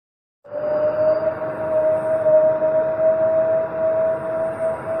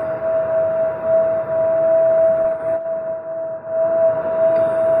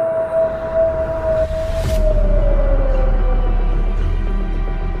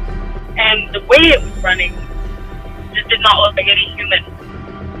and the way it was running just did not look like any human.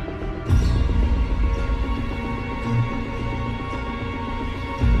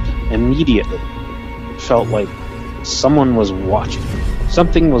 Immediately, it felt like someone was watching.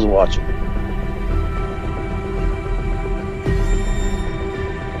 Something was watching.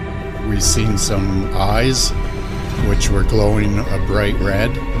 We seen some eyes, which were glowing a bright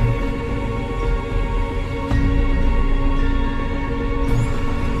red.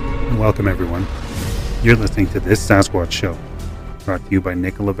 Welcome, everyone. You're listening to This Sasquatch Show, brought to you by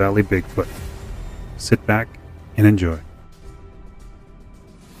Nicola Valley Bigfoot. Sit back and enjoy.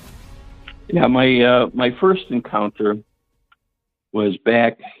 Yeah, my first encounter was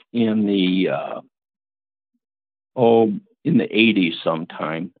back in the in the 80s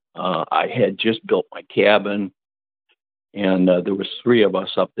sometime. I had just built my cabin, and there was 3 of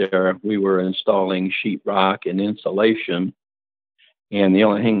us up there. We were installing sheetrock and insulation, and the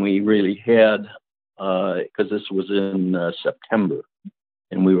only thing we really had, because this was in September,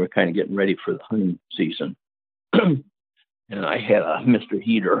 and we were kind of getting ready for the hunting season. And I had a Mr.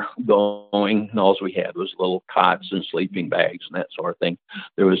 Heater going, and all we had was little cots and sleeping bags and that sort of thing.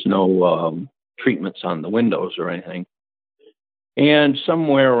 There was no treatments on the windows or anything. And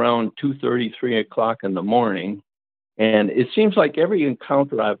somewhere around 2:30, 3 o'clock in the morning, and it seems like every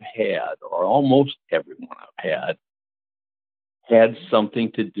encounter I've had, or almost every one I've had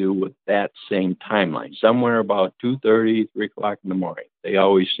something to do with that same timeline. Somewhere about 2:30, 3 o'clock in the morning. They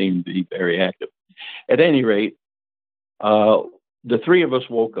always seem to be very active. At any rate, the 3 of us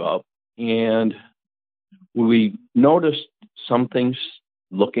woke up, and we noticed something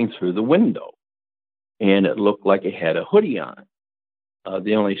looking through the window, and it looked like it had a hoodie on.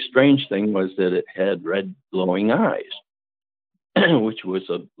 The only strange thing was that it had red glowing eyes, which was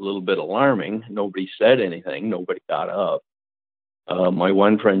a little bit alarming. Nobody said anything. Nobody got up. My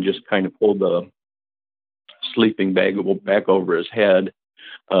one friend just kind of pulled the sleeping bag back over his head.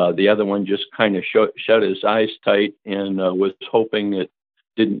 The other one just kind of shut his eyes tight and was hoping it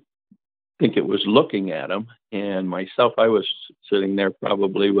didn't think it was looking at him. And myself, I was sitting there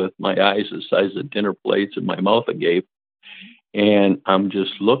probably with my eyes the size of dinner plates and my mouth agape. And I'm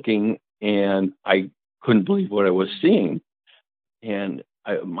just looking, and I couldn't believe what I was seeing. And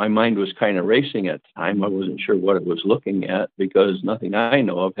my mind was kind of racing at the time. I wasn't sure what it was looking at, because nothing I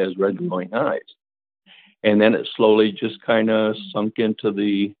know of has red glowing eyes. And then it slowly just kind of sunk into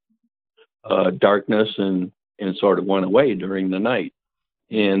the darkness and sort of went away during the night.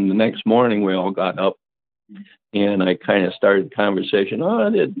 And the next morning we all got up, and I kind of started the conversation.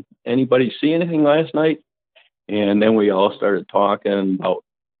 Did anybody see anything last night? And then we all started talking about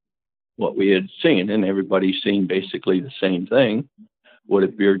what we had seen, and everybody seen basically the same thing. What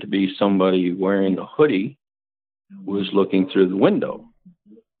appeared to be somebody wearing a hoodie was looking through the window.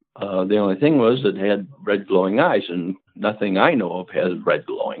 The only thing was it had red glowing eyes, and nothing I know of has red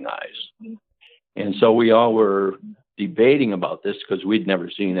glowing eyes. And so we all were debating about this, because we'd never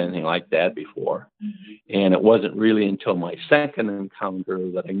seen anything like that before. And it wasn't really until my second encounter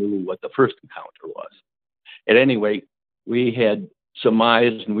that I knew what the first encounter was. At any rate, we had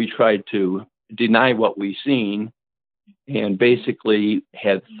surmised, and we tried to deny what we seen, and basically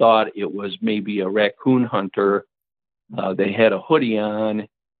had thought it was maybe a raccoon hunter. They had a hoodie on,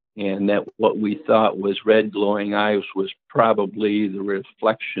 and that what we thought was red glowing eyes was probably the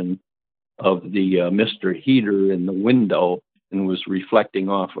reflection of the Mr. Heater in the window, and was reflecting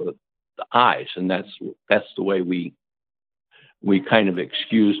off of the eyes. And that's the way we kind of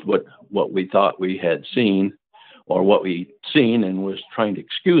excused what we thought we had seen, or what we'd seen, and was trying to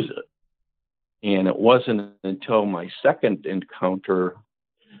excuse it. And it wasn't until my second encounter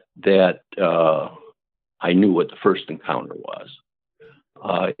that I knew what the first encounter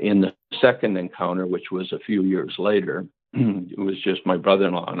was. In the second encounter, which was a few years later, it was just my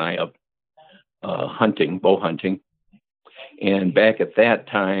brother-in-law and I up hunting, bow hunting. And back at that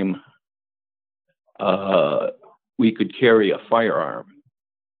time, we could carry a firearm,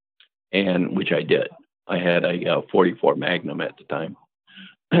 and which I did. I had a 44 Magnum at the time.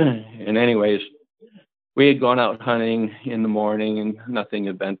 And anyways, we had gone out hunting in the morning, and nothing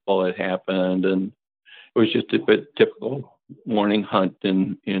eventful had happened. And it was just a bit typical morning hunt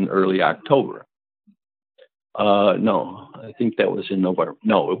in early October. No, I think that was in November.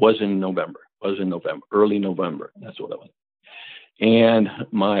 No, it was in November. It was in November, early November. That's what it was. And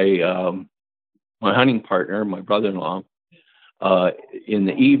my hunting partner, my brother-in-law, in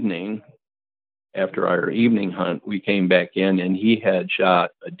the evening, after our evening hunt, we came back in, and he had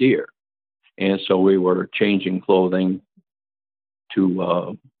shot a deer. And so we were changing clothing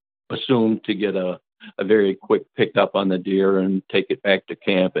to assume to get a a very quick pickup on the deer and take it back to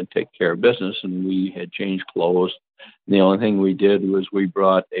camp and take care of business. And we had changed clothes. And the only thing we did was we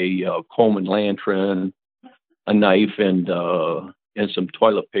brought a Coleman lantern, a knife, and some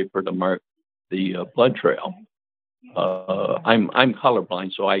toilet paper to mark the blood trail. I'm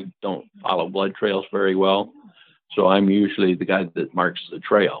colorblind, so I don't follow blood trails very well. So I'm usually the guy that marks the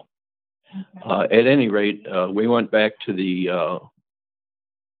trail. At any rate, we went back to the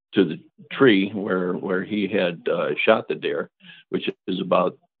tree where he had shot the deer, which is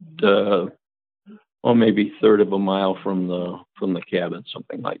about maybe third of a mile from the cabin,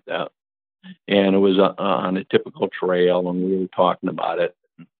 something like that. And it was on a typical trail, and we were talking about it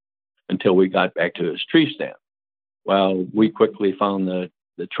until we got back to his tree stand. Well, we quickly found the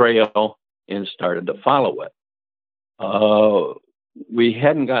trail and started to follow it. We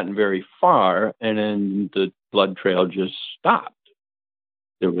hadn't gotten very far, and then the blood trail just stopped.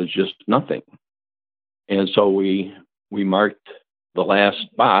 There was just nothing. And so we marked the last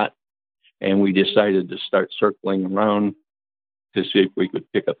spot, and we decided to start circling around to see if we could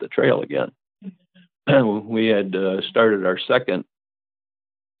pick up the trail again. We had started our second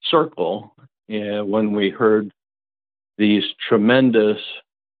circle when we heard these tremendous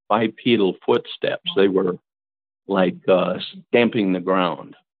bipedal footsteps. They were like stamping the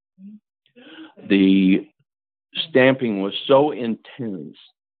ground. The stamping was so intense,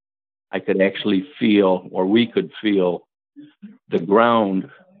 I could actually feel, or we could feel, the ground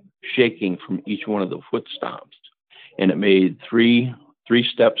shaking from each one of the foot stomps. And it made three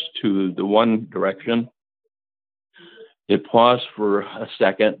steps to the one direction. It paused for a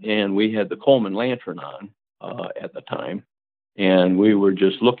second, and we had the Coleman lantern on at the time. And we were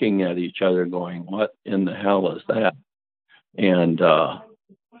just looking at each other going, what in the hell is that? And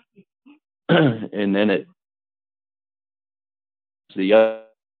and then it the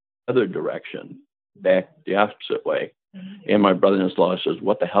other direction, back the opposite way. And my brother-in-law says,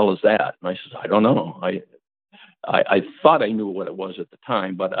 what the hell is that? And I said, I don't know. I thought I knew what it was at the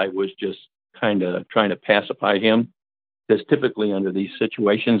time, but I was just kind of trying to pacify him, because typically under these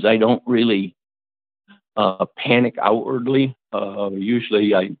situations, I don't really panic outwardly.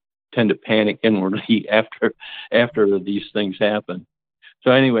 Usually I tend to panic inwardly after these things happen.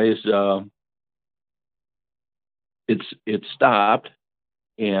 So anyways, it stopped,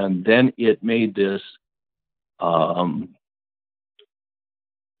 and then it made this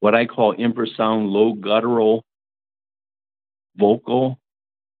what I call infrasound low guttural vocal.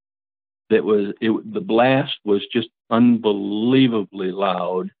 The blast was just unbelievably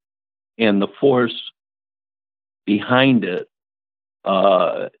loud, and the force behind it,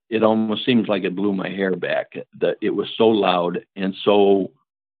 it almost seems like it blew my hair back. That it was so loud, and so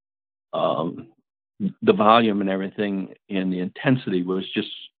the volume and everything and the intensity was just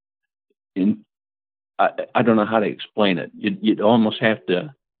I don't know how to explain it. You'd almost have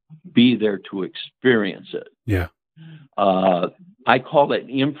to be there to experience it. Yeah. I call it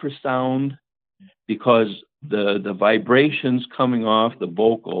infrasound because the vibrations coming off the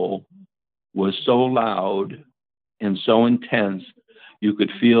vocal was so loud and so intense, you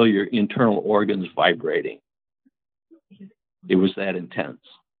could feel your internal organs vibrating. It was that intense.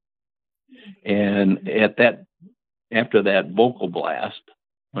 And after that vocal blast,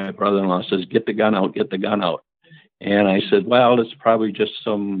 my brother-in-law says, get the gun out, get the gun out. And I said, well, it's probably just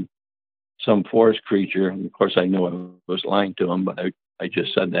some forest creature. And of course, I knew I was lying to him, but I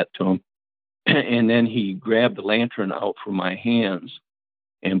just said that to him. And then he grabbed the lantern out from my hands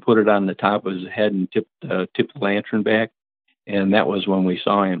and put it on the top of his head and tipped the lantern back. And that was when we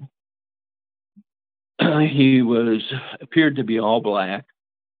saw him. He appeared to be all black,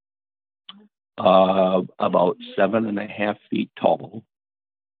 about 7.5 feet tall.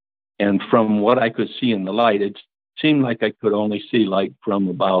 And from what I could see in the light, it seemed like I could only see like from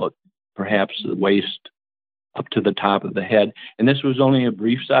about perhaps the waist up to the top of the head. And this was only a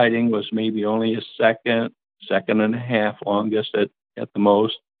brief sighting, was maybe only a second and a half longest at the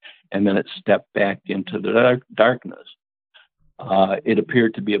most. And then it stepped back into the darkness. It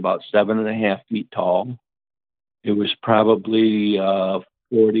appeared to be about 7.5 feet tall. It was probably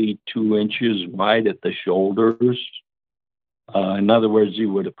 42 inches wide at the shoulders. In other words, he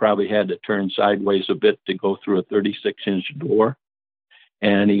would have probably had to turn sideways a bit to go through a 36-inch door.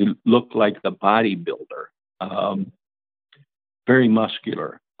 And he looked like the bodybuilder, very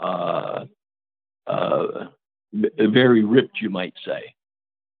muscular, very ripped, you might say.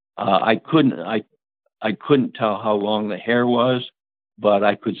 I couldn't tell how long the hair was, but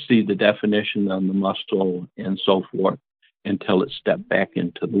I could see the definition on the muscle and so forth until it stepped back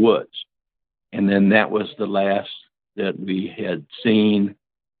into the woods. And then that was the last that we had seen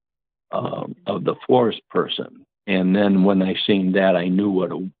of the forest person. And then when I seen that, I knew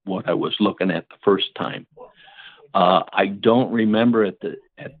what I was looking at the first time. I don't remember at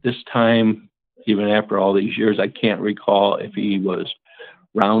this time, even after all these years, I can't recall if he was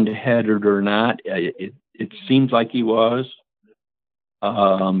round-headed or not. It seems like he was.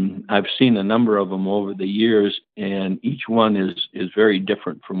 I've seen a number of them over the years, and each one is very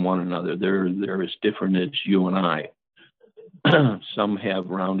different from one another. They're as different as you and I. Some have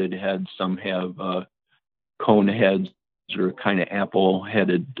rounded heads, some have cone heads, or kind of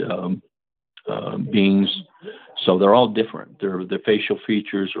apple-headed beings. So they're all different. The facial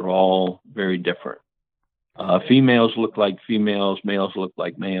features are all very different. Females look like females, males look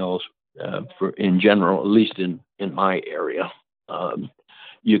like males. In general, at least in my area,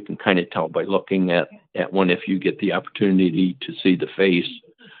 you can kind of tell by looking at one if you get the opportunity to see the face,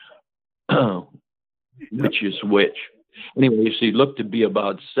 which is which. Anyway, so he looked to be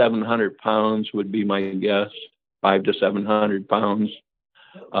about 700 pounds would be my guess, 500 to 700 pounds,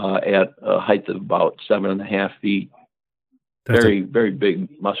 at a height of about 7.5 feet. Very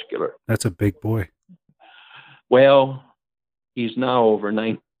big, muscular. That's a big boy. Well, he's now over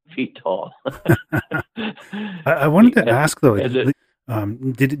 9 feet tall. I wanted to ask though, did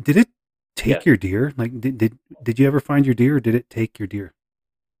it take your deer? Like, did you ever find your deer, or did it take your deer?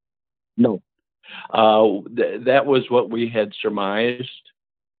 No. That was what we had surmised,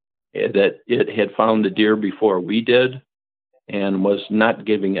 that it had found the deer before we did and was not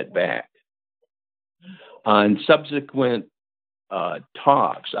giving it back. On subsequent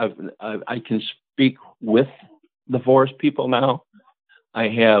talks, I can speak with the forest people now. I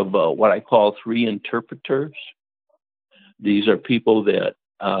have what I call 3 interpreters. These are people that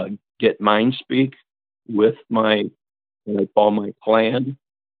get mind speak with what I call my clan.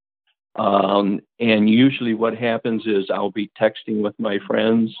 And usually what happens is I'll be texting with my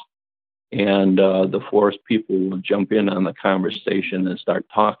friends, and the forest people will jump in on the conversation and start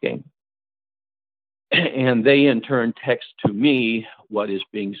talking. And they in turn text to me what is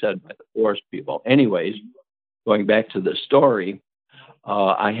being said by the forest people. Anyways, going back to the story,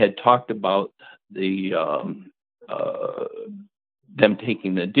 I had talked about them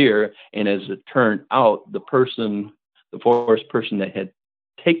taking the deer, and as it turned out, the forest person that had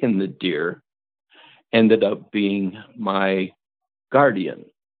taken the deer ended up being my guardian.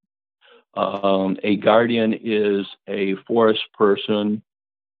 A guardian is a forest person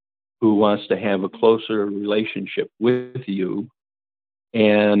who wants to have a closer relationship with you,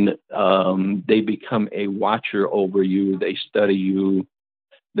 and they become a watcher over you. They study you.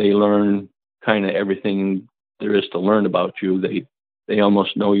 They learn kind of everything there is to learn about you. They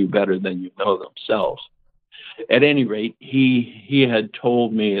almost know you better than you know themselves. At any rate, he had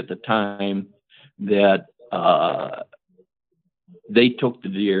told me at the time that they took the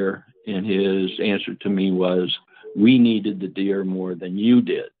deer, and his answer to me was, "We needed the deer more than you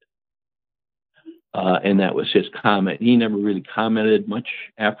did." And that was his comment. He never really commented much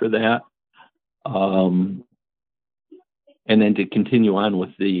after that. And then to continue on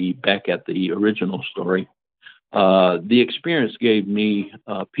with back at the original story, the experience gave me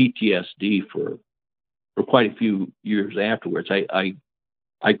PTSD for quite a few years afterwards. I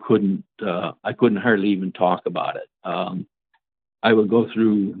couldn't hardly even talk about it. I would go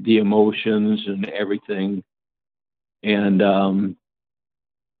through the emotions and everything, and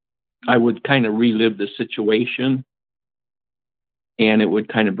I would kind of relive the situation, and it would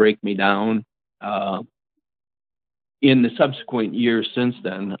kind of break me down. In the subsequent years since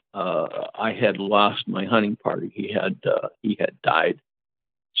then, I had lost my hunting party. He had died.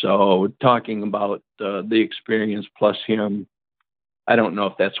 So talking about the experience plus him, I don't know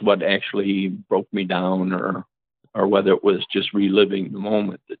if that's what actually broke me down, or whether it was just reliving the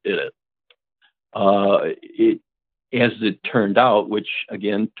moment that did it. As it turned out, which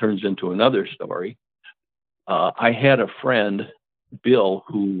again turns into another story, I had a friend, Bill,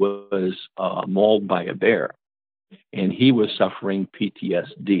 who was mauled by a bear, and he was suffering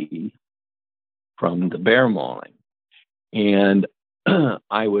PTSD from the bear mauling. And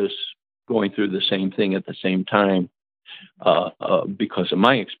I was going through the same thing at the same time because of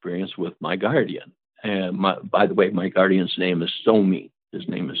my experience with my guardian. And by the way, my guardian's name is Somi. His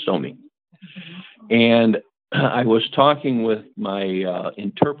name is Somi. And I was talking with my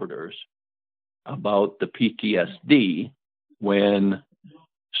interpreters about the PTSD when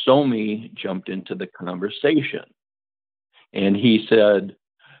Somi jumped into the conversation. And he said,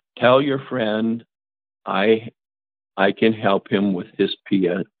 "Tell your friend I can help him with his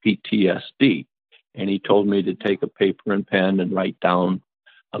PTSD." And he told me to take a paper and pen and write down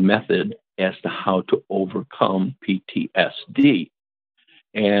a method as to how to overcome PTSD.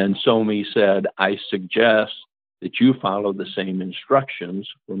 And Somi said, I suggest that you follow the same instructions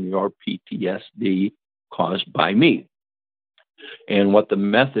from your PTSD caused by me. And what the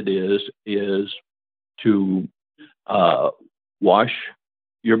method is to wash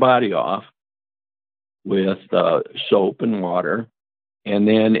your body off with soap and water. And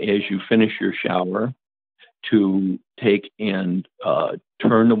then as you finish your shower, to take and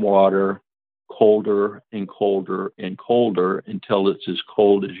turn the water colder and colder and colder until it's as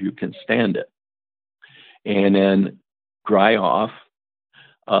cold as you can stand it. And then dry off.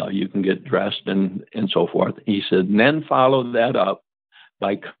 You can get dressed and so forth. He said, and then follow that up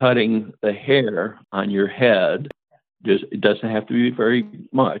by cutting the hair on your head. It doesn't have to be very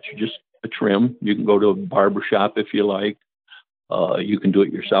much, just a trim. You can go to a barber shop if you like. You can do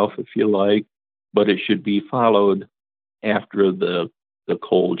it yourself if you like, but it should be followed after the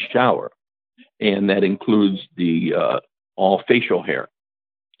cold shower. And that includes the all facial hair,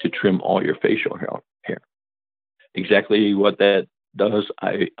 to trim all your facial hair. Exactly what that does,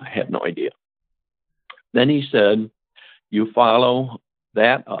 I have no idea. Then he said, you follow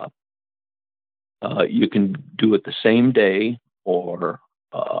that up. You can do it the same day or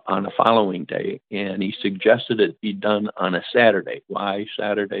on a following day. And he suggested it be done on a Saturday. Why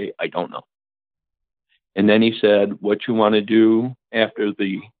Saturday? I don't know. And then he said, what you want to do after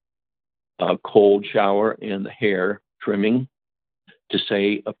the cold shower and the hair trimming, to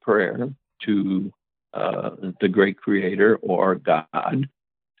say a prayer to the great creator or God,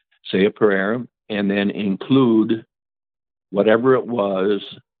 say a prayer, and then include whatever it was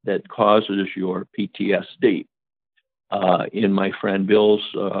that causes your PTSD. In my friend Bill's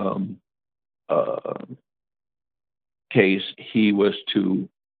case, he was to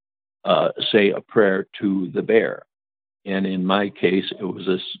say a prayer to the bear. And in my case, it was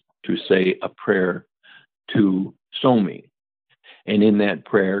to say a prayer to Somi. And in that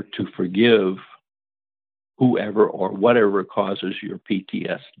prayer, to forgive whoever or whatever causes your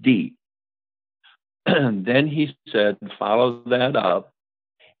PTSD. And then he said, follow that up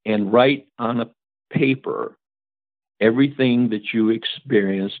and write on a paper everything that you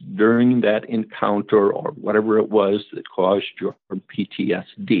experienced during that encounter or whatever it was that caused your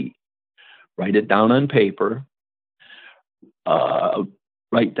PTSD. Write it down on paper.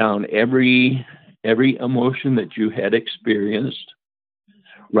 Write down every emotion that you had experienced.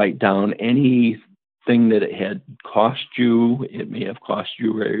 Write down anything that it had cost you. It may have cost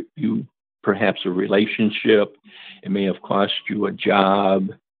you perhaps a relationship. It may have cost you a job.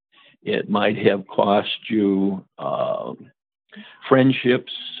 It might have cost you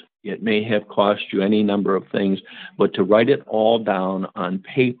friendships. It may have cost you any number of things. But to write it all down on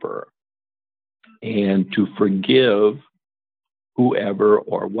paper and to forgive whoever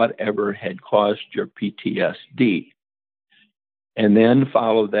or whatever had caused your PTSD. And then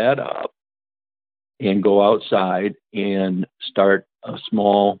follow that up and go outside and start a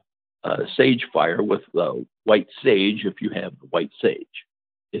small sage fire with white sage if you have the white sage.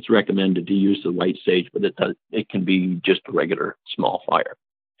 It's recommended to use the white sage, but it can be just a regular small fire.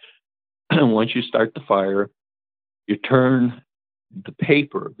 Once you start the fire, you turn the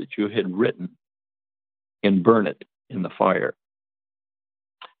paper that you had written and burn it in the fire.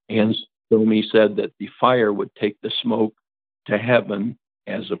 And Somi said that the fire would take the smoke to heaven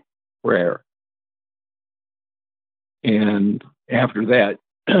as a prayer. And after that,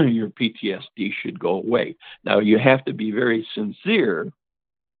 your PTSD should go away. Now, you have to be very sincere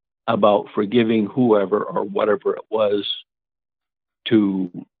about forgiving whoever or whatever it was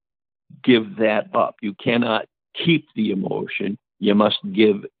to give that up. You cannot keep the emotion. You must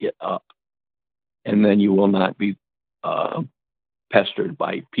give it up. And then you will not be pestered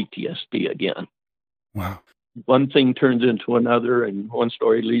by PTSD again. Wow. One thing turns into another, and one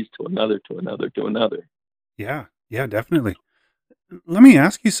story leads to another, to another, to another. Yeah, definitely. Let me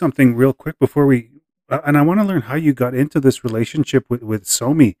ask you something real quick before we, and I want to learn how you got into this relationship with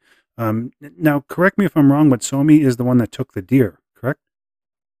Somi. Now, correct me if I'm wrong, but Somi is the one that took the deer, correct?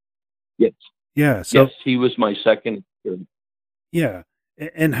 Yes. Yeah. So yes, he was my second. Yeah.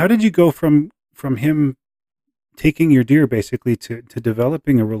 And how did you go from him taking your deer basically to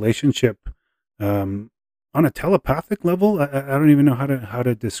developing a relationship on a telepathic level? I don't even know how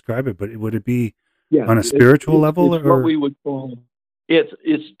to describe it, but would it be on a spiritual level? It's what we would call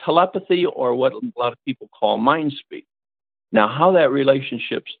it's telepathy, or what a lot of people call mind speak. Now, how that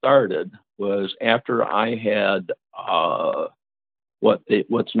relationship started was after I had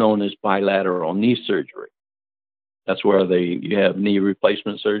what's known as bilateral knee surgery. That's where you have knee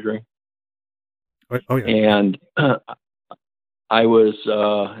replacement surgery. Oh yeah. And I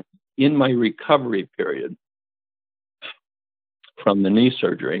was in my recovery period from the knee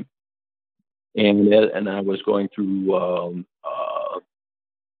surgery, and I was going through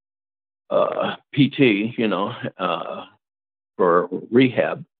PT, for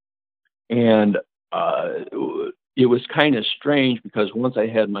rehab, and it was kind of strange because once I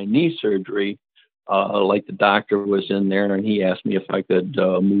had my knee surgery, like the doctor was in there and he asked me if I could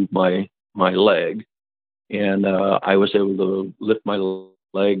move my leg, and I was able to lift my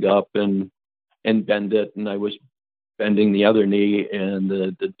leg up and bend it, and I was bending the other knee, and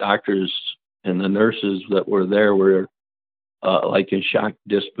the doctors and the nurses that were there were like in shock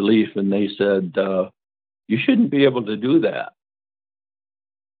disbelief, and they said, "You shouldn't be able to do that."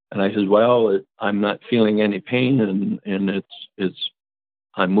 And I said, "Well, I'm not feeling any pain, and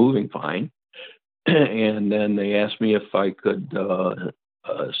I'm moving fine." And then they asked me if I could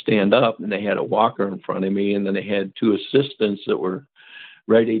stand up, and they had a walker in front of me, and then they had two assistants that were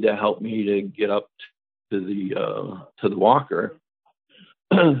ready to help me to get up to the walker.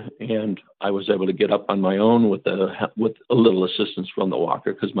 And I was able to get up on my own with a little assistance from the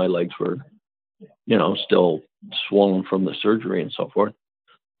walker because my legs were, still swollen from the surgery and so forth.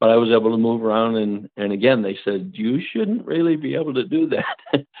 But I was able to move around, and again, they said, "You shouldn't really be able to do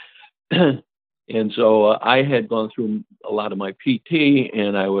that." And so I had gone through a lot of my PT,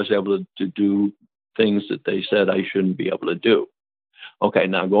 and I was able to do things that they said I shouldn't be able to do. Okay,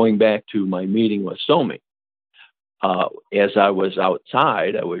 now going back to my meeting with Somi. As I was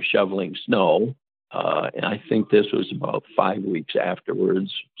outside, I was shoveling snow, and I think this was about 5 weeks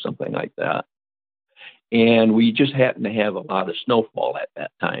afterwards, something like that. And we just happened to have a lot of snowfall at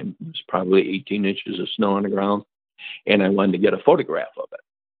that time. It was probably 18 inches of snow on the ground, and I wanted to get a photograph of it.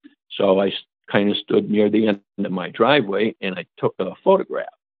 So I kind of stood near the end of my driveway, and I took a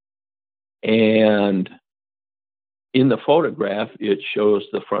photograph. And in the photograph, it shows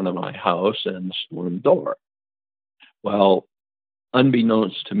the front of my house and the storm door. Well,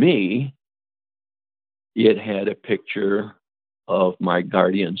 unbeknownst to me, it had a picture of my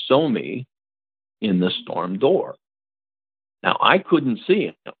guardian Somi in the storm door. Now, I couldn't see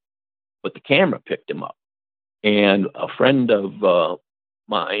him, but the camera picked him up. And a friend of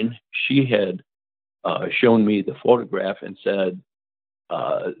mine, she had shown me the photograph and said,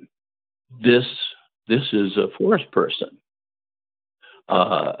 this is a forest person.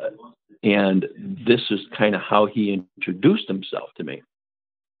 And this is kind of how he introduced himself to me.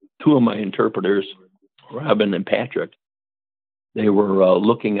 Two of my interpreters, Robin and Patrick, they were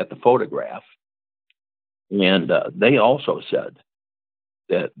looking at the photograph, and they also said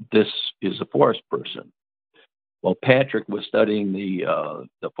that this is a forest person. Well, Patrick was studying the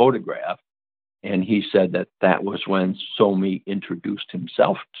photograph, and he said that was when Somi introduced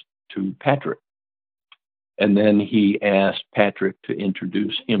himself to Patrick. And then he asked Patrick to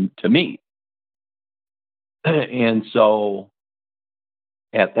introduce him to me. And so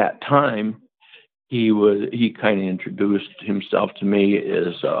at that time, he kind of introduced himself to me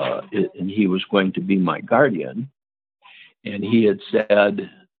as, and he was going to be my guardian. And he had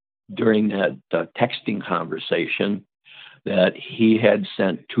said during that texting conversation that he had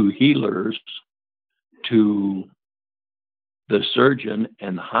sent two healers to the surgeon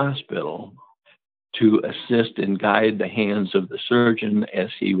and the hospital to assist and guide the hands of the surgeon as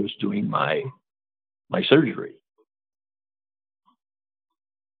he was doing my surgery.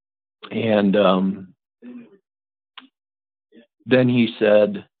 And then he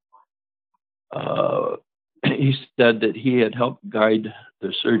said that he had helped guide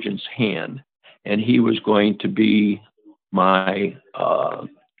the surgeon's hand, and he was going to be my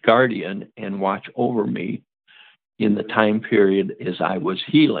guardian and watch over me in the time period as I was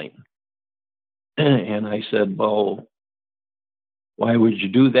healing. And I said, "Well, why would you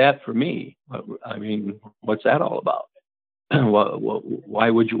do that for me? I mean, what's that all about? Why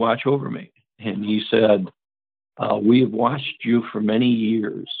would you watch over me?" And he said, "We have watched you for many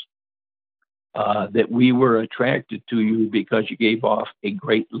years, that we were attracted to you because you gave off a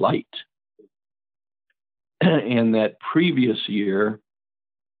great light. And that previous year,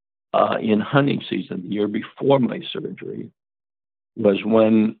 in hunting season, the year before my surgery, was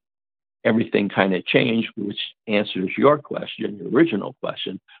when everything kind of changed," which answers your question. Your original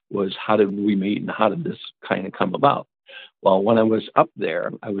question was, how did we meet and how did this kind of come about? Well, when I was up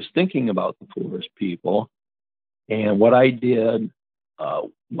there, I was thinking about the forest people. And what I did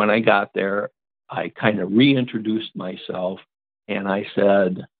when I got there, I kind of reintroduced myself, and I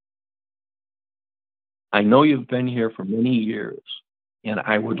said, "I know you've been here for many years, and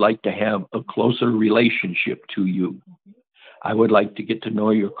I would like to have a closer relationship to you. I would like to get to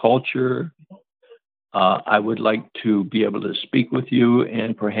know your culture. I would like to be able to speak with you,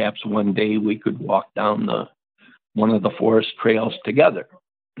 and perhaps one day we could walk down one of the forest trails together.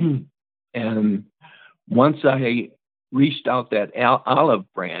 And once I reached out that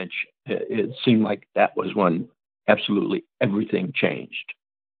olive branch, it seemed like that was when absolutely everything changed.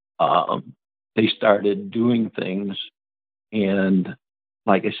 They started doing things, and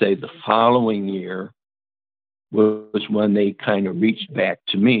like I say, the following year was when they kind of reached back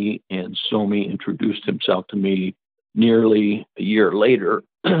to me, and Somi introduced himself to me nearly a year later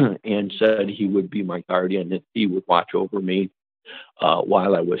and said he would be my guardian, that he would watch over me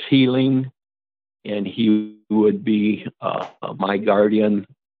while I was healing, and he would be my guardian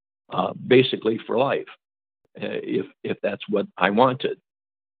basically for life, if that's what I wanted.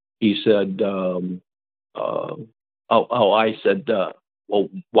 He said, I said, well,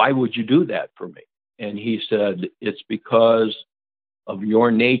 why would you do that for me? And he said, it's because of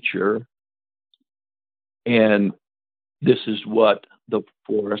your nature, and this is what the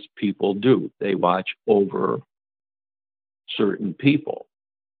forest people do. They watch over certain people.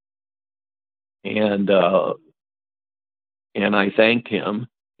 And I thanked him,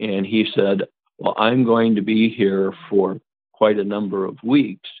 and he said, well, I'm going to be here for quite a number of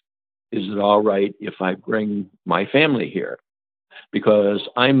weeks. Is it all right if I bring my family here? Because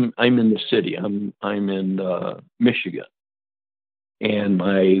I'm in the city. I'm in Michigan, and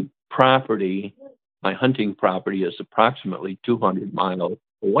my property, my hunting property, is approximately 200 miles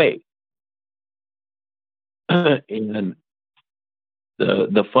away. And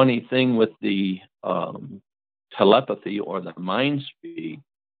the funny thing with the telepathy or the mind speak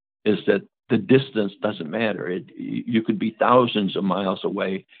is that the distance doesn't matter. You could be thousands of miles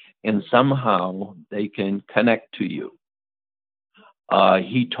away, and somehow they can connect to you.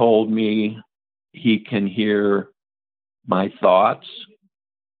 He told me he can hear my thoughts.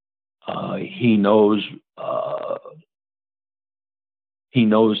 He knows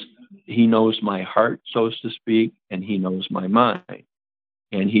my heart, so to speak, and he knows my mind.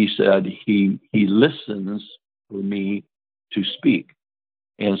 And he said he listens for me to speak.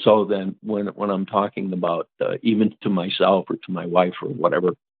 And so then when I'm talking about even to myself or to my wife or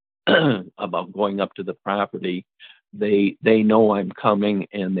whatever about going up to the property, they know I'm coming,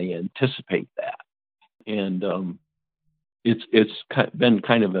 and they anticipate that. And it's been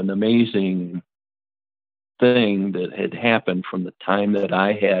kind of an amazing thing that had happened from the time that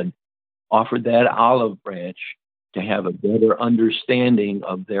I had offered that olive branch to have a better understanding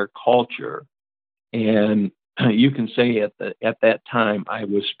of their culture. And you can say at that time I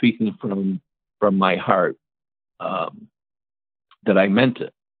was speaking from my heart, that I meant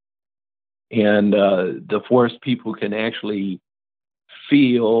it. And the forest people can actually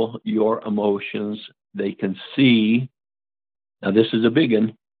feel your emotions. They can see. Now, this is a big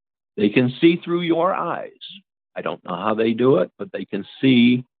one. They can see through your eyes. I don't know how they do it, but they can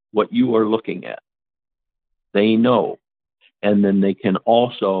see what you are looking at. They know. And then they can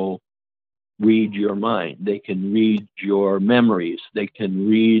also read your mind. They can read your memories. They can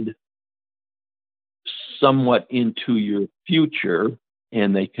read somewhat into your future,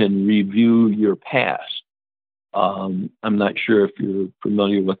 and they can review your past. I'm not sure if you're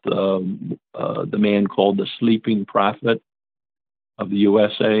familiar with the man called the Sleeping Prophet of the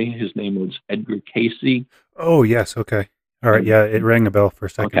USA. His name was Edgar Cayce. Oh, yes. Okay. All right. Yeah, it rang a bell for a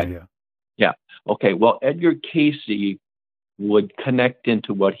second. Okay. Yeah. Yeah. Okay. Well, Edgar Cayce would connect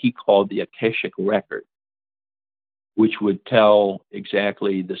into what he called the Akashic Record, which would tell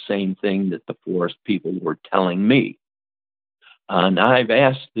exactly the same thing that the forest people were telling me. And I've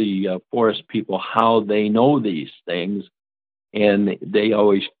asked the forest people how they know these things, and they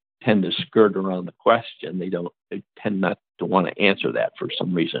always tend to skirt around the question. They tend not to want to answer that for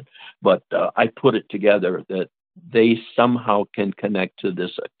some reason. But I put it together that they somehow can connect to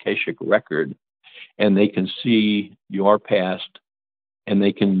this Akashic Record, and they can see your past, and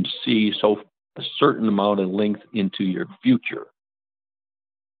they can see a certain amount of length into your future.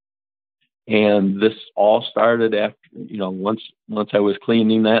 And this all started after, once I was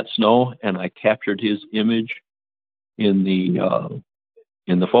cleaning that snow, and I captured his image in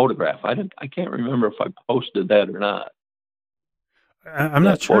the photograph. I can't remember if I posted that or not. I'm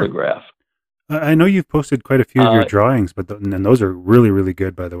not sure. Photograph. I know you've posted quite a few of your drawings, and those are really, really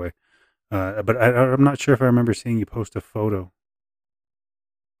good, by the way. But I'm not sure if I remember seeing you post a photo.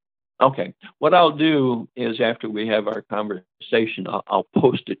 Okay. What I'll do is after we have our conversation, I'll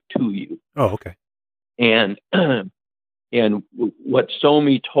post it to you. Oh, okay. And what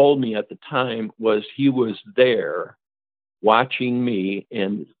Somi told me at the time was he was there watching me,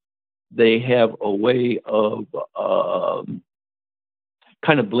 and they have a way of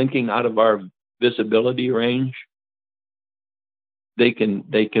kind of blinking out of our visibility range. They can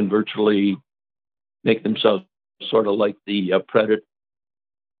virtually make themselves sort of like the predator.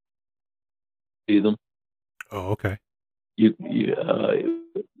 See them. Oh, okay.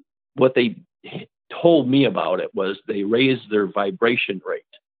 What they told me about it was they raised their vibration rate,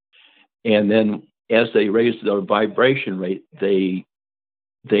 and then as they raised their vibration rate, they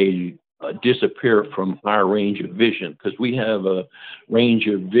disappear from our range of vision, because we have a range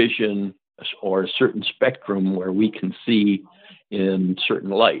of vision or a certain spectrum where we can see in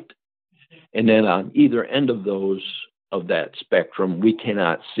certain light, and then on either end of that spectrum we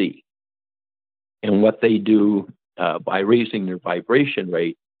cannot see. And what they do by raising their vibration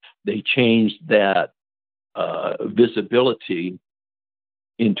rate, they change that visibility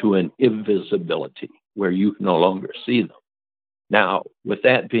into an invisibility, where you can no longer see them. Now, with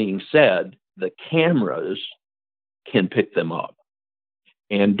that being said, the cameras can pick them up.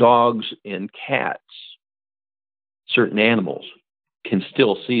 And dogs and cats, certain animals, can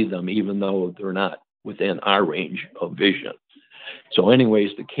still see them even though they're not within our range of vision. So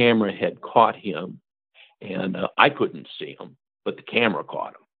anyways, the camera had caught him, and I couldn't see him, but the camera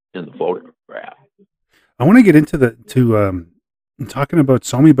caught him in the photograph. I want to get into talking about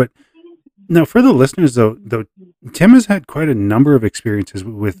Somi, but now for the listeners, though Tim has had quite a number of experiences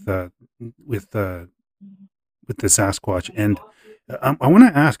with the Sasquatch, and I want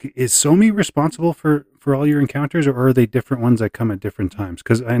to ask: is Somi responsible for all your encounters, or are they different ones that come at different times?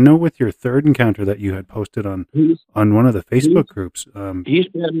 Because I know with your third encounter that you had posted on one of the Facebook groups, he's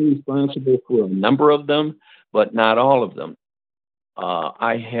been responsible for a number of them, but not all of them.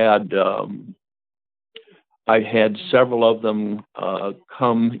 I had several of them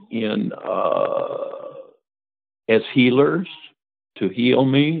come in as healers to heal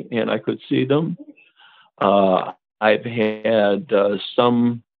me, and I could see them. I've had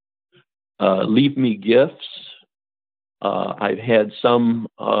some leave me gifts. I've had some,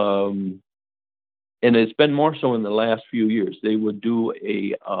 and it's been more so in the last few years. They would do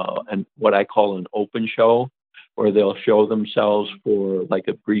what I call an open show, where they'll show themselves for like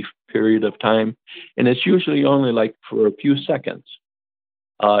a brief period of time, and it's usually only like for a few seconds.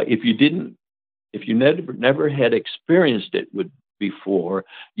 If you never had experienced it before,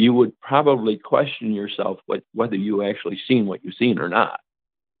 you would probably question yourself whether you actually seen what you've seen or not.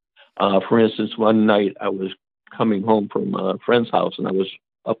 For instance, one night I was coming home from a friend's house, and I was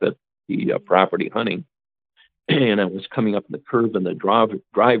up at the property hunting, and I was coming up the curve in the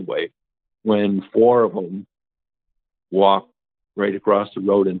driveway when four of them walked right across the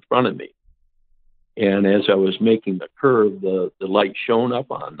road in front of me. And as I was making the curve, the light shone up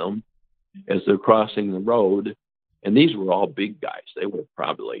on them as they're crossing the road. And these were all big guys. They were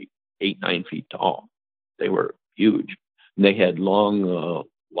probably 8-9 feet tall. They were huge. And they had long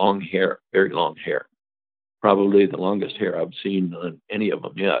hair, very long hair. Probably the longest hair I've seen on any of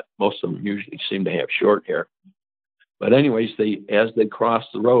them yet. Most of them usually seem to have short hair. But anyways, as they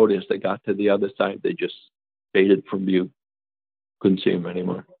crossed the road, as they got to the other side, they just faded from view. Couldn't see them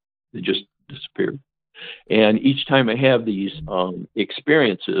anymore. They just disappeared. And each time I have these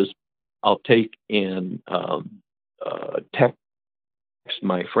experiences, I'll take and text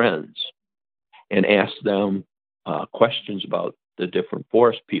my friends and ask them questions about the different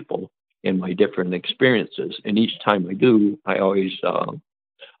forest people and my different experiences. And each time I do, I always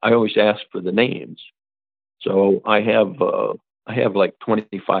ask for the names. So I have like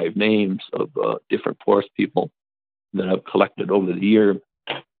 25 names of different forest people that I've collected over the year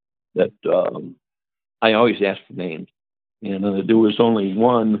that I always ask for names. And there was only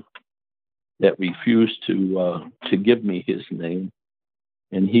one that refused to give me his name,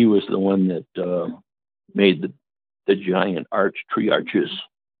 and he was the one that made the giant tree arches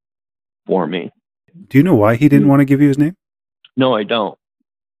for me. Do you know why he didn't want to give you his name? No, I don't.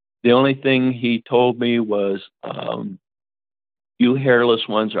 The only thing he told me was, you hairless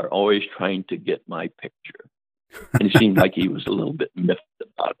ones are always trying to get my picture. And it seemed like he was a little bit miffed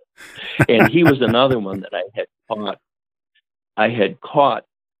about it. And he was another one that I had caught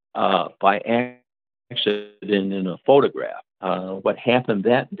by accident in a photograph. What happened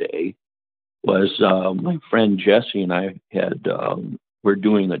that day was my friend Jesse and I were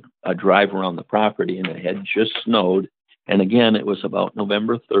doing a drive around the property, and it had just snowed. And again, it was about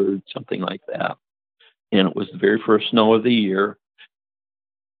November 3rd, something like that. And it was the very first snow of the year.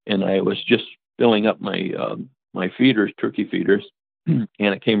 And I was just filling up my feeders, turkey feeders, and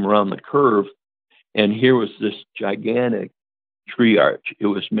it came around the curve. And here was this gigantic tree arch. It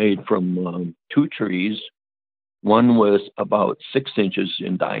was made from two trees. One was about 6 inches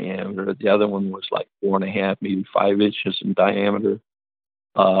in diameter. The other one was like 4.5, maybe 5 inches in diameter.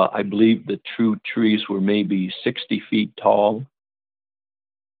 I believe the true trees were maybe 60 feet tall.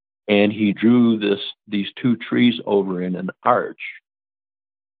 and he drew these two trees over in an arch.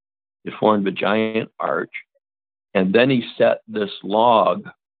 It formed a giant arch, and then he set this log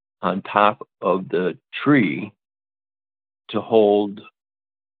on top of the tree to hold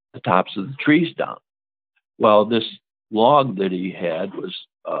the tops of the trees down. Well, this log that he had was,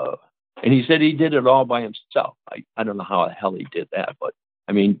 and he said he did it all by himself. I don't know how the hell he did that, but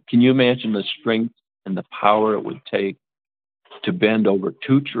I mean, can you imagine the strength and the power it would take to bend over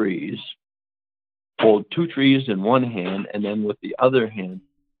two trees, hold two trees in one hand, and then with the other hand,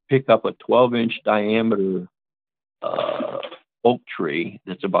 pick up a 12-inch diameter oak tree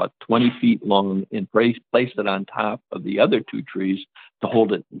that's about 20 feet long and place it on top of the other two trees to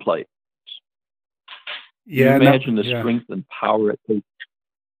hold it in place. Yeah, Can you imagine the strength and power it takes?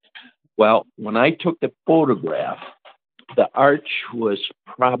 Well, when I took the photograph, the arch was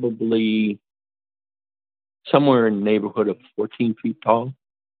probably somewhere in the neighborhood of 14 feet tall.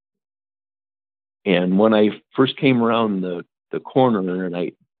 And when I first came around the corner and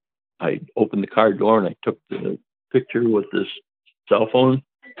I opened the car door and I took the picture with this cell phone,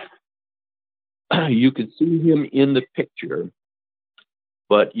 you could see him in the picture,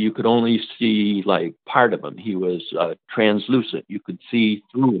 but you could only see like part of him. He was translucent. You could see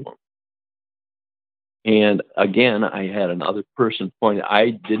through him. And again, I had another person point. I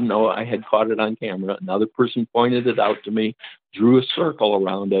didn't know I had caught it on camera. Another person pointed it out to me, drew a circle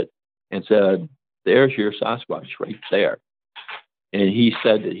around it, and said, "There's your Sasquatch right there." And he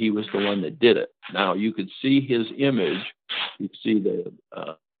said that he was the one that did it. Now you could see his image. You could see the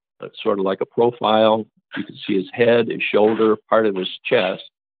sort of like a profile. You could see his head, his shoulder, part of his chest,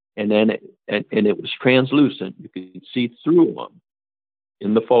 and then it was translucent. You could see through him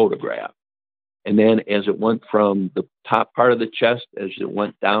in the photograph. And then as it went from the top part of the chest, as it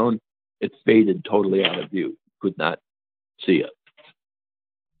went down, it faded totally out of view. Could not see it.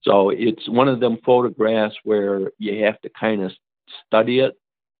 So it's one of them photographs where you have to kind of study it.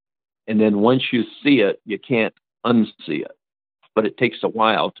 And then once you see it, you can't unsee it. But it takes a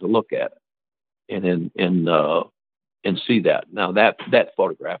while to look at it and see that. Now that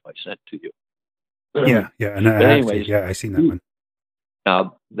photograph I sent to you. Yeah. And I seen that one.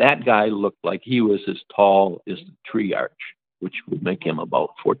 Now, that guy looked like he was as tall as the tree arch, which would make him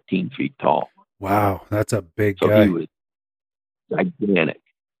about 14 feet tall. Wow, that's a big guy. He was gigantic.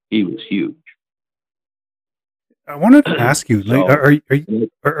 He was huge. I wanted to ask you,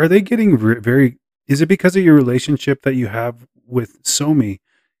 are they getting very, is it because of your relationship that you have with Somi?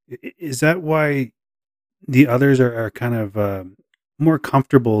 Is that why the others are kind of more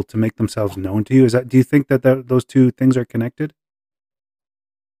comfortable to make themselves known to you? Do you think that those two things are connected?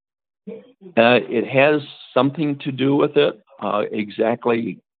 It has something to do with it.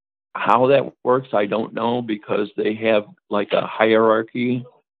 Exactly how that works, I don't know, because they have like a hierarchy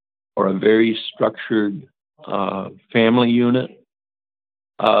or a very structured family unit.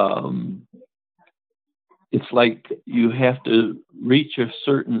 It's like you have to reach a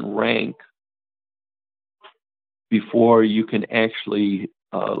certain rank before you can actually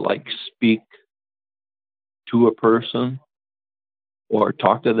like speak to a person or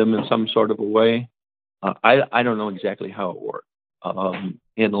talk to them in some sort of a way. I don't know exactly how it works.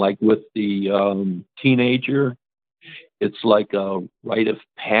 And like with the teenager, it's like a rite of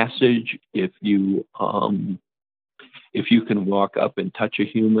passage if you can walk up and touch a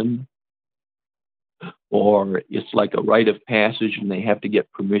human, or it's like a rite of passage and they have to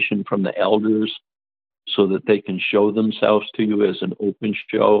get permission from the elders so that they can show themselves to you as an open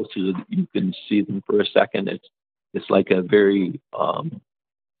show so that you can see them for a second. It's like a very,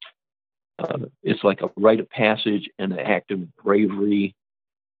 it's like a rite of passage and an act of bravery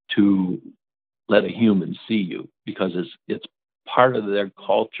to let a human see you, because it's part of their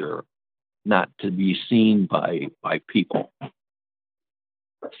culture not to be seen by people.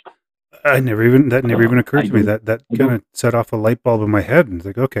 That never even occurred to me. That kind of set off a light bulb in my head, and it's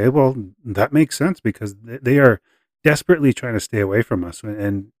like, okay, well, that makes sense, because they are desperately trying to stay away from us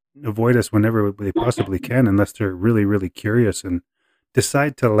and avoid us whenever they possibly can, unless they're really, really curious and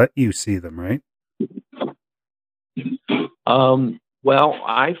decide to let you see them, right? Well,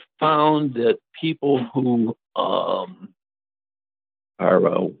 I found that people who are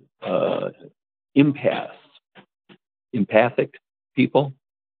empathic people,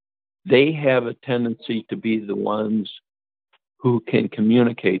 they have a tendency to be the ones who can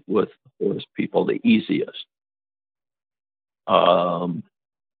communicate with forest people the easiest.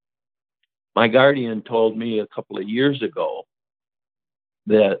 My guardian told me a couple of years ago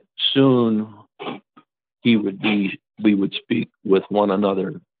that soon we would speak with one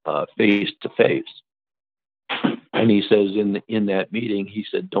another face to face. And he says in that meeting, he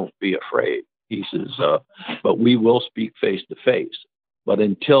said, don't be afraid. He says, but we will speak face to face. But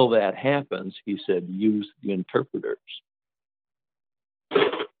until that happens, he said, use the interpreters.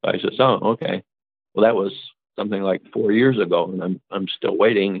 I said, oh, okay. Well, that was something like 4 years ago, and I'm still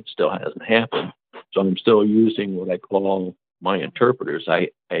waiting. It still hasn't happened. So I'm still using what I call my interpreters.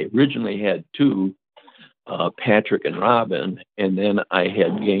 I originally had two, Patrick and Robin, and then I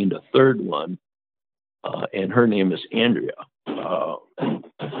had gained a third one, and her name is Andrea.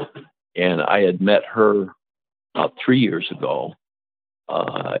 And I had met her about 3 years ago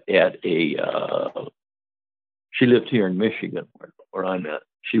at she lived here in Michigan, where I'm at.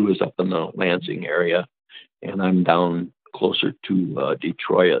 She was up in the Lansing area, and I'm down closer to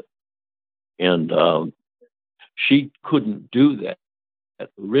Detroit. And she couldn't do that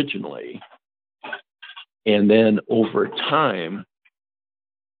originally. And then over time,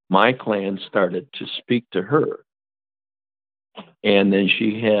 my clan started to speak to her. And then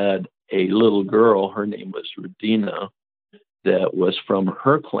she had a little girl, her name was Radina, that was from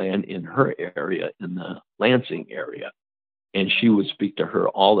her clan in her area, in the Lansing area. And she would speak to her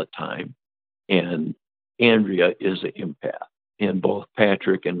all the time. And Andrea is an empath. And both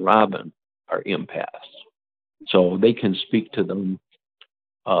Patrick and Robin are empaths. So they can speak to them.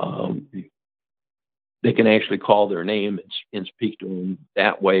 They can actually call their name and speak to them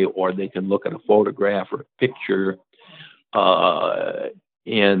that way, or they can look at a photograph or a picture,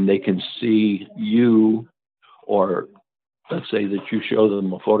 and they can see you, or let's say that you show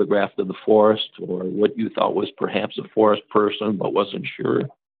them a photograph of the forest or what you thought was perhaps a forest person but wasn't sure.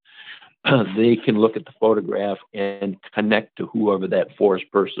 They can look at the photograph and connect to whoever that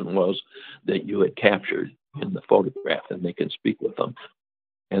forest person was that you had captured in the photograph, and they can speak with them.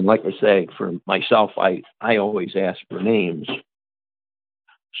 And like I say, for myself, I always ask for names.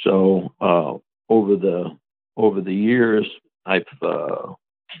 So over the years, I've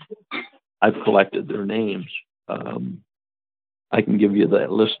collected their names. I can give you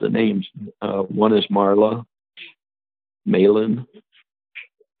that list of names. One is Marla, Malin,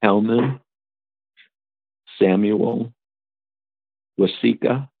 Helman, Samuel,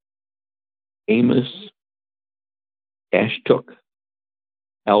 Wasika, Amos, Ashtook,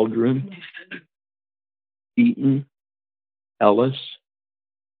 Eldrin, Eaton, Ellis,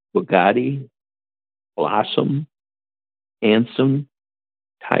 Bugatti, Blossom, Anson,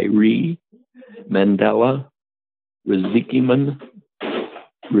 Tyree, Mandela, Razikiman,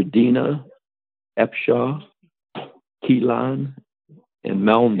 Radina, Epshaw, Keelan, and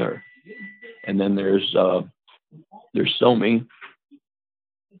Melner. And then there's Somi,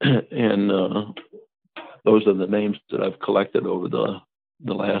 and those are the names that I've collected over the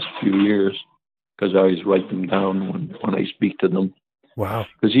last few years, because I always write them down when I speak to them. Wow.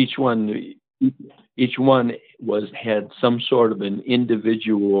 Because each one had some sort of an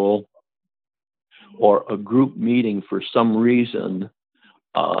individual or a group meeting for some reason.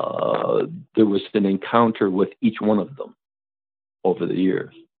 There was an encounter with each one of them over the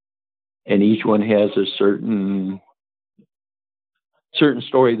years, and each one has a certain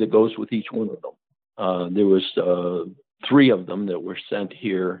story that goes with each one of them. There was 3 of them that were sent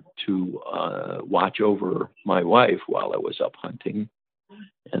here to watch over my wife while I was up hunting,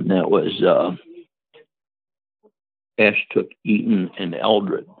 and that was Ashtook, Eaton, and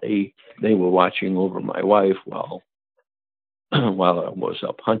Eldred. They were watching over my wife while I was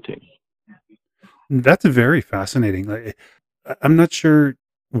up hunting. That's very fascinating. Like, I'm not sure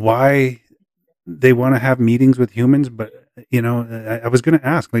why they want to have meetings with humans, but I was going to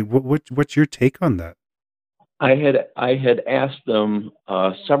ask, like, what's your take on that? I had asked them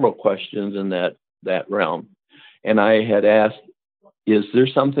several questions in that realm, and I had asked, is there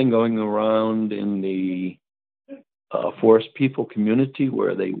something going around in the forest people community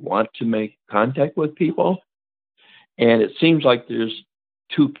where they want to make contact with people? And it seems like there's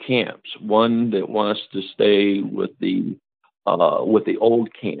 2 camps. One that wants to stay with the old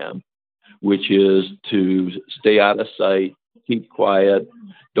camp, which is to stay out of sight, keep quiet,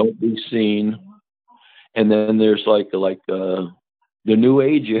 don't be seen. And then there's like the new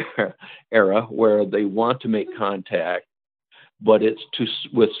age era where they want to make contact, but it's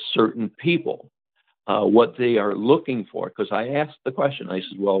with certain people. What they are looking for, because I asked the question, I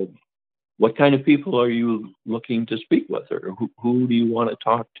said, well, what kind of people are you looking to speak with, or who do you want to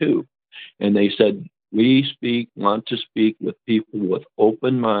talk to? And they said, we want to speak with people with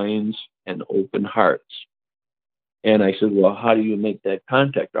open minds and open hearts. And I said, well, how do you make that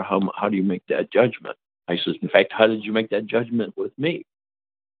contact, or how do you make that judgment? I said, in fact, how did you make that judgment with me?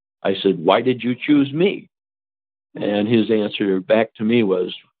 I said, why did you choose me? And his answer back to me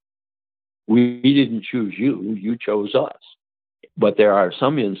was, We didn't choose you, you chose us. But there are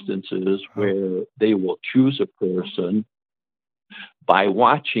some instances where they will choose a person by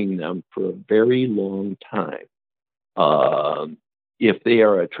watching them for a very long time. If they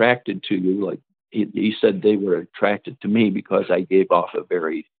are attracted to you, like he said, they were attracted to me because I gave off a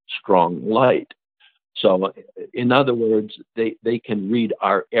very strong light. So, in other words, they can read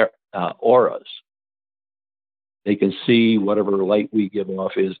our auras. They can see whatever light we give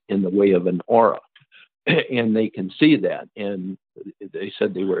off is in the way of an aura. And they can see that. And they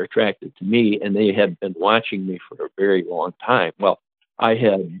said they were attracted to me, and they had been watching me for a very long time. Well, I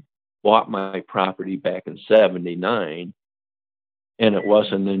had bought my property back in 1979, and it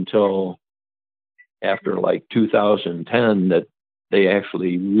wasn't until after like 2010 that they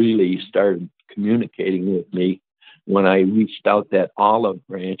actually really started communicating with me when I reached out that olive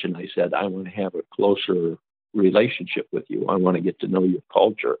branch and I said, I want to have a closer relationship with you. I want to get to know your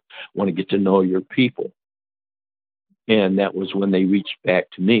culture. I want to get to know your people. And that was when they reached back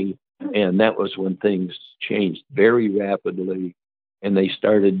to me. And that was when things changed very rapidly. And they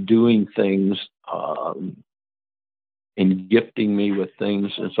started doing things and gifting me with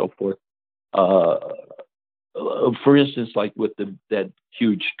things and so forth. For instance, like with that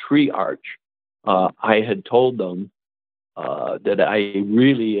huge tree arch, I had told them that I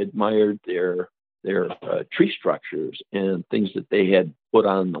really admired their tree structures and things that they had put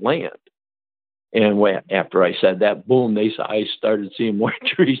on the land. And after I said that, boom, I started seeing more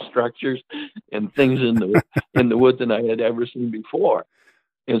tree structures and things in the woods than I had ever seen before.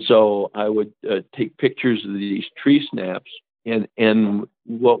 And so I would take pictures of these tree snaps. And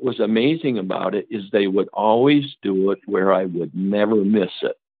what was amazing about it is they would always do it where I would never miss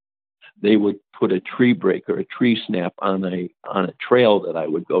it. They would put a tree break or a tree snap on a trail that I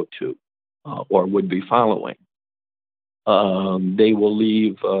would go to or would be following. They will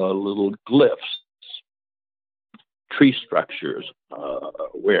leave little glyphs, tree structures,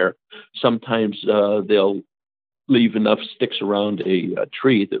 where sometimes they'll leave enough sticks around a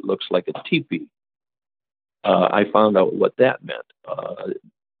tree that looks like a teepee. I found out what that meant.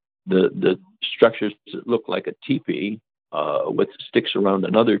 The structures that look like a teepee with sticks around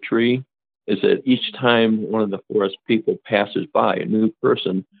another tree is that each time one of the forest people passes by, a new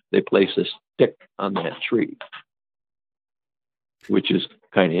person, they place a stick on that tree, which is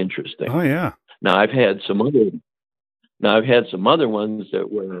kind of interesting. Oh yeah. Now I've had some other ones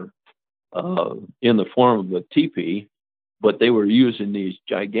that were in the form of a teepee, but they were using these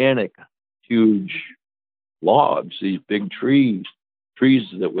gigantic, huge logs, these big trees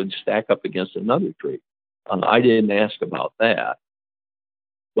that would stack up against another tree. I didn't ask about that,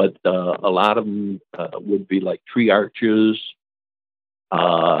 but a lot of them would be like tree arches. A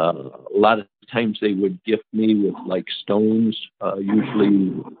lot of times they would gift me with like stones.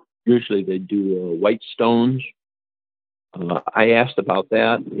 Usually they do white stones. I asked about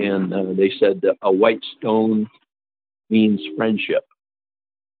that, and they said that a white stone means friendship.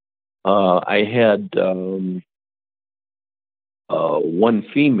 I had one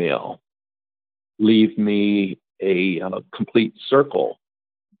female leave me a complete circle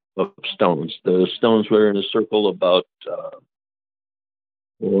of stones. The stones were in a circle about,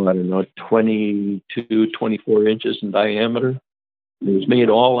 22, 24 inches in diameter. It was made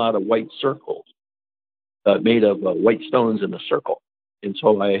all out of white circles, made of white stones in a circle. And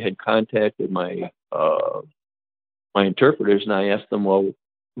so I had contacted my interpreters, and I asked them, well,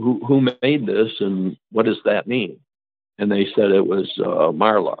 who made this and what does that mean? And they said it was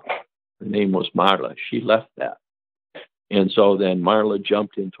Marla. Her name was Marla. She left that. And so then Marla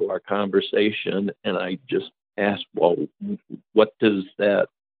jumped into our conversation, and I just asked, well, what does that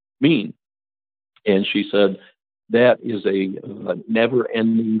mean? And she said, that is a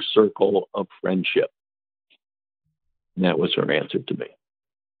never-ending circle of friendship. And that was her answer to me.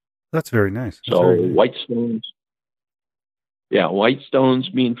 That's very nice. White stones. Yeah, white stones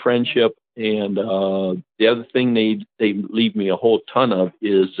mean friendship. And the other thing they leave me a whole ton of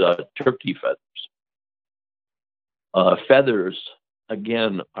is turkey feathers. Feathers,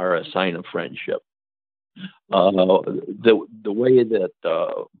 again, are a sign of friendship. The way that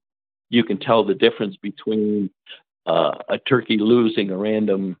you can tell the difference between a turkey losing a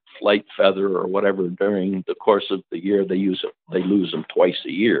random flight feather or whatever during the course of the year, they lose them twice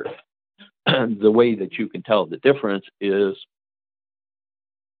a year. The way that you can tell the difference is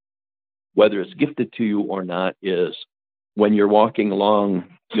whether it's gifted to you or not is when you're walking along,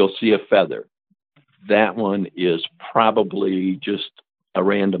 you'll see a feather. That one is probably just a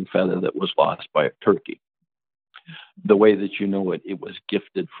random feather that was lost by a turkey. The way that you know it was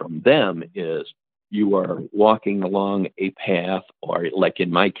gifted from them is you are walking along a path, or like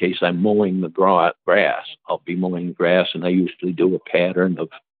in my case, I'm mowing the grass. I'll be mowing grass, and I usually do a pattern of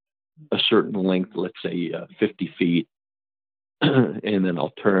a certain length, let's say 50 feet, and then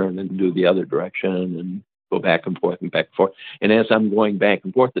I'll turn and do the other direction and go back and forth and back and forth. And as I'm going back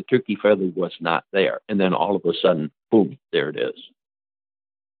and forth, the turkey feather was not there. And then all of a sudden, boom, there it is.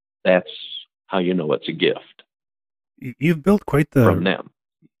 That's how you know it's a gift. You've built quite the from them.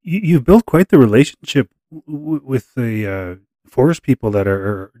 You've built quite the relationship with the forest people that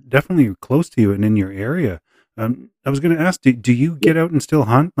are definitely close to you and in your area. I was going to ask, do you get out and still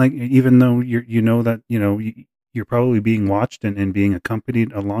hunt? Like, even though you know that, you're probably being watched and being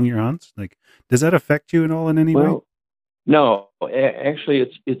accompanied along your hunts? Like, does that affect you at all in any way? No,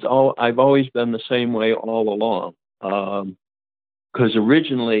 actually it's all, I've always been the same way all along. Because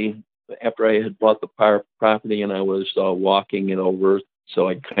originally, after I had bought the property and I was walking it over, so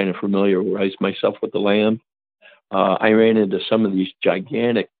I kind of familiarized myself with the land, I ran into some of these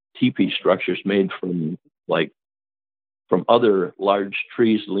gigantic teepee structures made from other large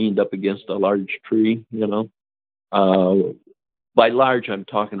trees leaned up against a large tree, By large, I'm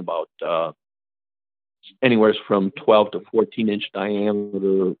talking about anywhere from 12 to 14-inch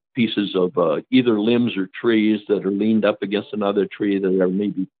diameter pieces of either limbs or trees that are leaned up against another tree that are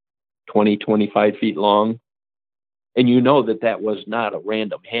maybe 20, 25 feet long. And you know that was not a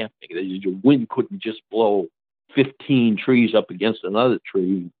random happening. The wind couldn't just blow 15 trees up against another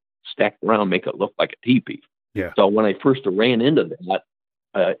tree, stacked around, make it look like a teepee. Yeah. So when I first ran into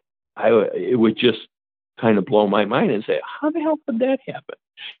that, it would just kind of blow my mind and say, how the hell could that happen?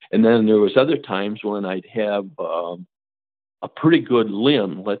 And then there was other times when I'd have a pretty good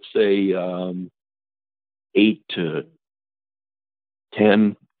limb, let's say 8 to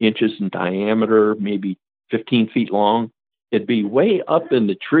 10 inches in diameter, maybe 15 feet long. It'd be way up in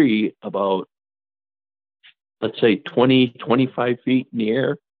the tree about, let's say 20, 25 feet in the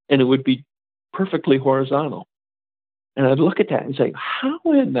air, and it would be perfectly horizontal. And I'd look at that and say, how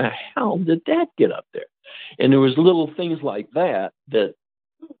in the hell did that get up there? And there was little things like that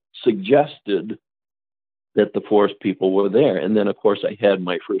suggested that the forest people were there. And then, of course, I had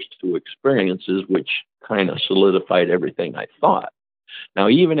my first two experiences, which kind of solidified everything I thought. Now,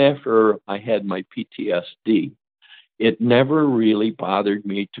 even after I had my PTSD, it never really bothered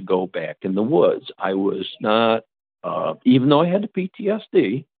me to go back in the woods. I was not, even though I had the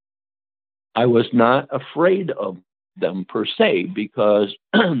PTSD, I was not afraid of them per se, because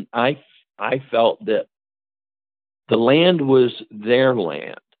I felt that the land was their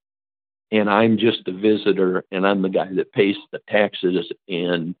land, and I'm just a visitor, and I'm the guy that pays the taxes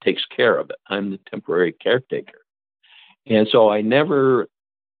and takes care of it. I'm the temporary caretaker. And so I never,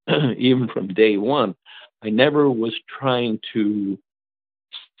 even from day one, I never was trying to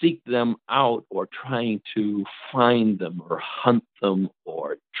seek them out or trying to find them or hunt them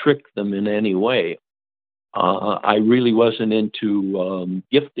or trick them in any way. I really wasn't into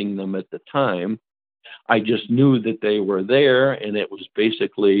gifting them at the time. I just knew that they were there, and it was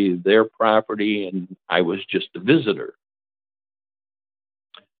basically their property, and I was just a visitor.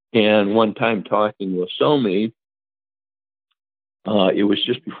 And one time talking with Somi, it was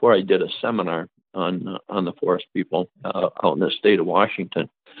just before I did a seminar on the forest people out in the state of Washington.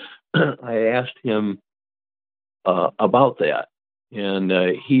 I asked him about that, and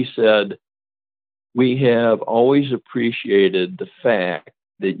he said, "We have always appreciated the fact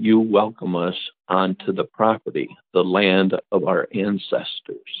that you welcome us onto the property, the land of our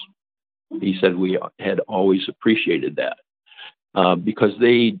ancestors." He said we had always appreciated that because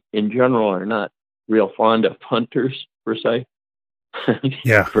they, in general, are not real fond of hunters, per se.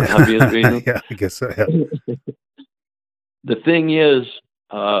 Yeah. For obvious reasons. Yeah, I guess so. Yeah. The thing is,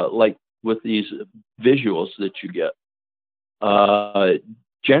 like with these visuals that you get,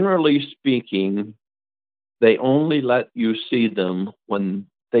 generally speaking, they only let you see them when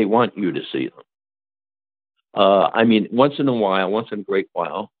they want you to see them. I mean, once in a great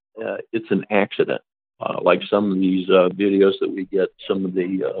while, it's an accident. Like some of these videos that we get, some of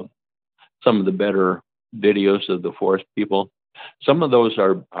the better videos of the forest people. Some of those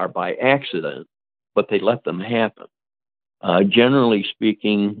are by accident, but they let them happen. Generally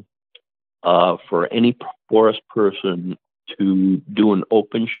speaking, for any forest person to do an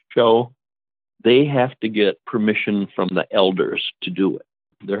open show, they have to get permission from the elders to do it.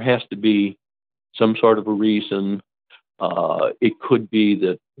 There has to be some sort of a reason. It could be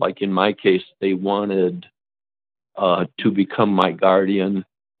that, like in my case, they wanted to become my guardian,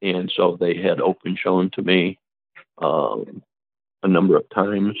 and so they had open shown to me a number of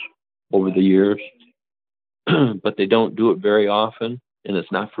times over the years, but they don't do it very often. and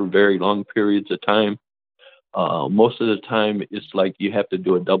it's not for very long periods of time. Most of the time, it's like you have to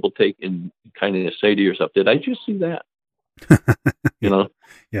do a double take and kind of say to yourself, "Did I just see that?" You know?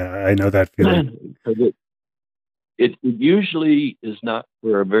 Yeah, I know that feeling. 'Cause it usually is not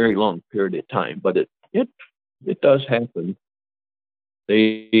for a very long period of time, but it does happen.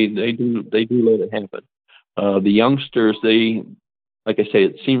 They do let it happen. The youngsters, like I say,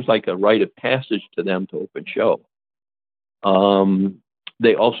 it seems like a rite of passage to them to open show.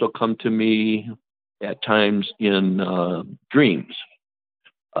 They also come to me at times in dreams.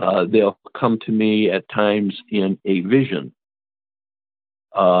 They'll come to me at times in a vision.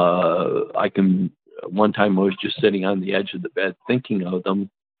 One time I was just sitting on the edge of the bed thinking of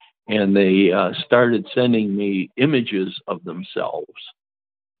them, and they started sending me images of themselves.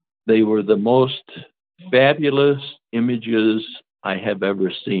 They were the most fabulous images I have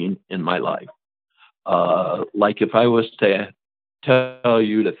ever seen in my life. Like if I was to tell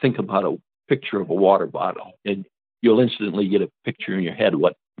you to think about a picture of a water bottle, and you'll instantly get a picture in your head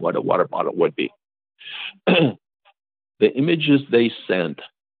what a water bottle would be. The images they sent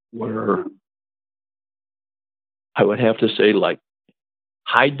were, I would have to say, like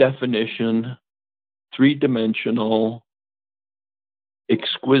high definition, 3-dimensional,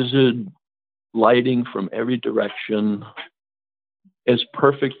 exquisite lighting from every direction, as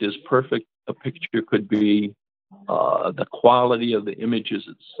perfect a picture could be. The quality of the images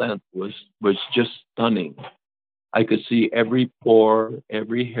it sent was just stunning. I could see every pore,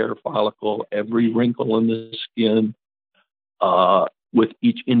 every hair follicle, every wrinkle in the skin with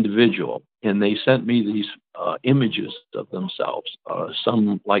each individual. And they sent me these images of themselves.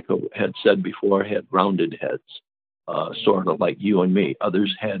 Some, like I had said before, had rounded heads, sort of like you and me.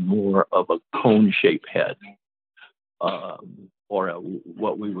 Others had more of a cone-shaped head, or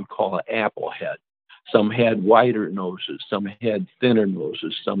what we would call an apple head. Some had wider noses. Some had thinner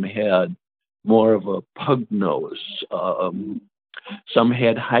noses. Some had more of a pug nose. Some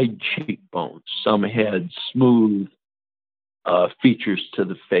had high cheekbones. Some had smooth features to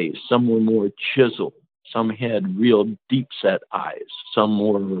the face. Some were more chiseled. Some had real deep-set eyes. Some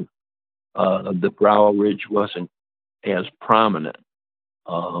were, the brow ridge wasn't as prominent.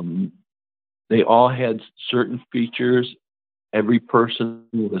 They all had certain features. Every person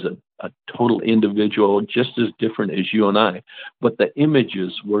was a total individual, just as different as you and I. But the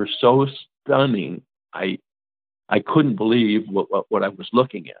images were so stunning, I couldn't believe what I was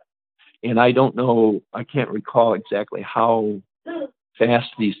looking at. And I don't know, I can't recall exactly how fast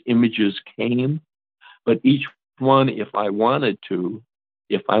these images came, but each one, if I wanted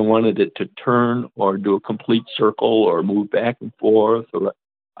it to turn or do a complete circle or move back and forth, or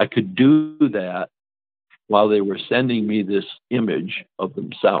I could do that while they were sending me this image of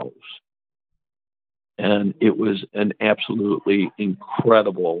themselves. And it was an absolutely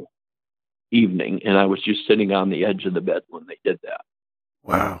incredible evening. And I was just sitting on the edge of the bed when they did that.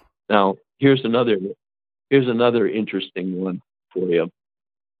 Wow. Now, here's another interesting one for you.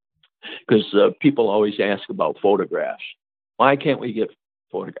 Because people always ask about photographs. Why can't we get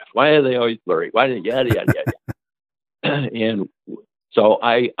photographs? Why are they always blurry? Why yada, yada, yada. And so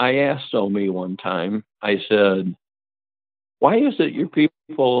I asked Somi one time, I said, why is it your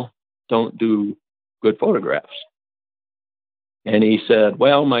people don't do good photographs? And he said,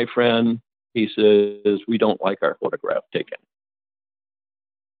 well, my friend, he says, we don't like our photograph taken.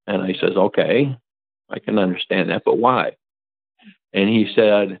 And I says, okay, I can understand that, but why? And he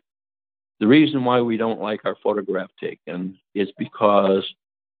said, the reason why we don't like our photograph taken is because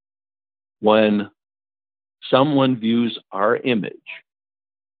when someone views our image,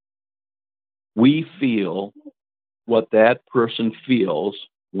 we feel what that person feels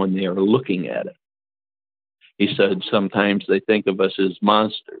when they are looking at it. He said sometimes they think of us as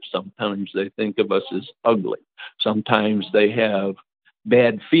monsters. Sometimes they think of us as ugly. Sometimes they have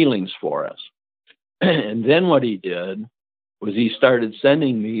bad feelings for us. And then what he did was he started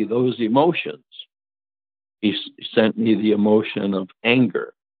sending me those emotions. He sent me the emotion of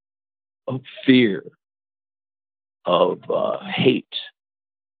anger, of fear, of hate.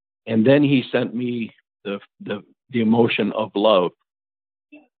 And then he sent me the emotion of love.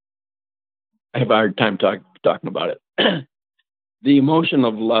 I have a hard time talking about it. The emotion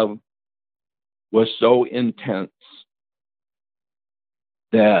of love was so intense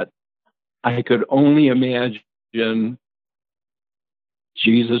that I could only imagine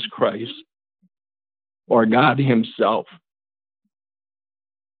Jesus Christ or God himself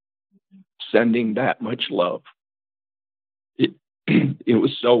sending that much love. It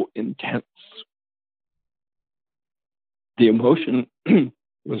was so intense. The emotion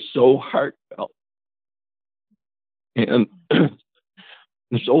was so heartfelt. And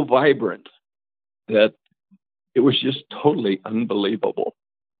and so vibrant that it was just totally unbelievable.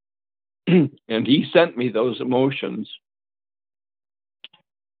 And he sent me those emotions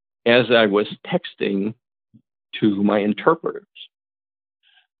as I was texting to my interpreters.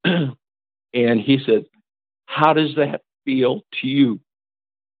 And he said, "How does that feel to you?"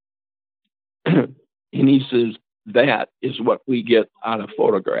 And he says, "That is what we get out of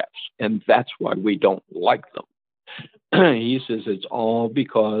photographs, and that's why we don't like them." He says it's all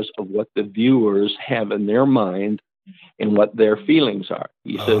because of what the viewers have in their mind and what their feelings are.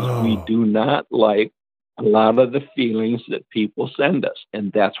 He says we do not like a lot of the feelings that people send us,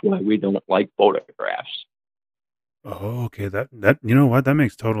 and that's why we don't like photographs. Oh, okay. That you know what? That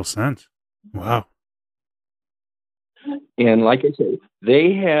makes total sense. Wow. And like I say,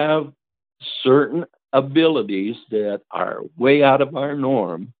 they have certain abilities that are way out of our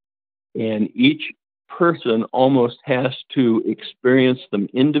norm, and each person almost has to experience them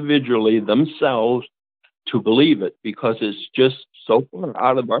individually themselves to believe it, because it's just so far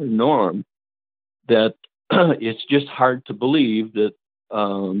out of our norm that it's just hard to believe that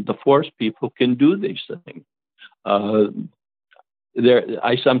the force people can do these things.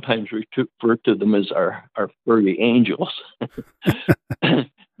 I sometimes refer to them as our furry angels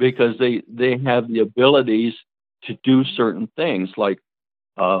because they have the abilities to do certain things. Like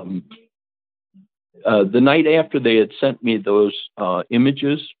the night after they had sent me those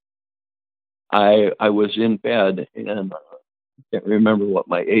images, I was in bed, and I can't remember what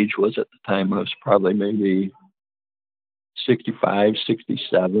my age was at the time. I was probably maybe 65,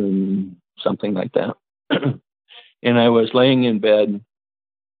 67, something like that. And I was laying in bed,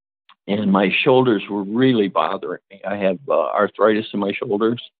 and my shoulders were really bothering me. I have arthritis in my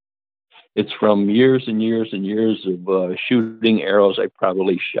shoulders. It's from years and years and years of shooting arrows. I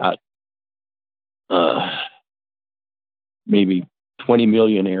probably shot maybe 20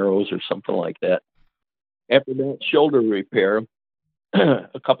 million arrows or something like that. After that shoulder repair,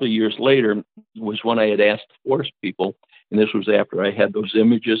 a couple of years later was when I had asked the force people, and this was after I had those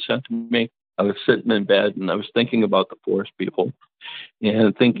images sent to me. I was sitting in bed, and I was thinking about the force people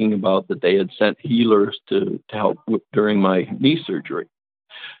and thinking about that they had sent healers to help during my knee surgery.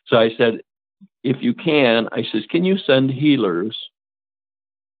 So I said, if you can, I says, can you send healers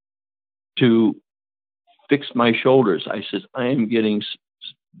to fix my shoulders? I says,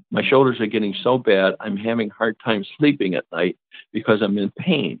 my shoulders are getting so bad, I'm having a hard time sleeping at night because I'm in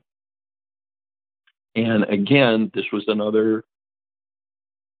pain. And again, this was another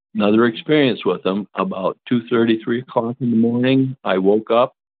experience with them. About 2:30, 3 o'clock in the morning, I woke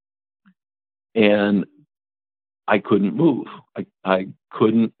up and I couldn't move. I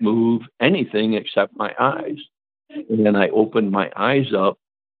couldn't move anything except my eyes. And then I opened my eyes up,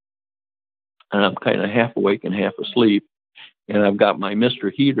 and I'm kind of half awake and half asleep. And I've got my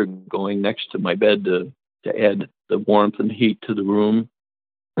Mr. Heater going next to my bed to add the warmth and heat to the room.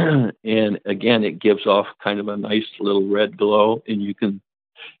 And again, it gives off kind of a nice little red glow, and you can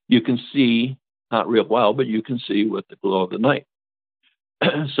see, not real well, but you can see with the glow of the night.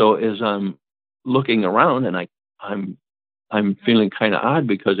 So as I'm looking around, and I'm feeling kind of odd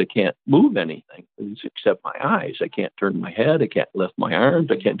because I can't move anything except my eyes. I can't turn my head. I can't lift my arms.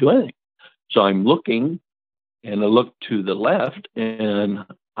 I can't do anything. So I'm looking, and I look to the left, and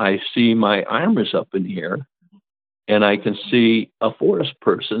I see my arm is up in the air, and I can see a forest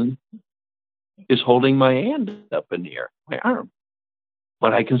person is holding my hand up in the air, my arm.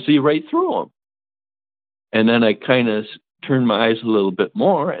 But I can see right through them. And then I kind of turn my eyes a little bit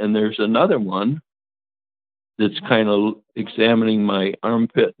more, and there's another one that's kind of examining my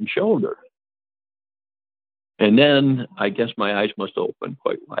armpit and shoulder. And then I guess my eyes must open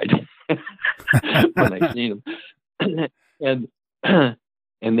quite wide when I seen them.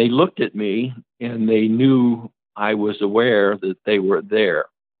 And they looked at me, and they knew I was aware that they were there.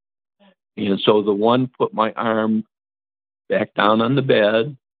 And so the one put my arm back down on the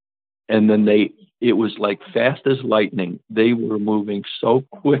bed, and then it was like fast as lightning. They were moving so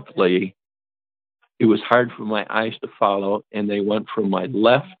quickly, it was hard for my eyes to follow, and they went from my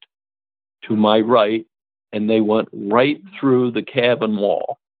left to my right, and they went right through the cabin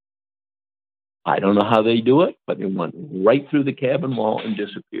wall. I don't know how they do it, but it went right through the cabin wall and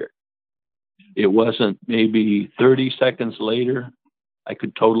disappeared. It wasn't maybe 30 seconds later, I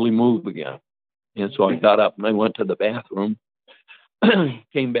could totally move again. And so I got up and I went to the bathroom,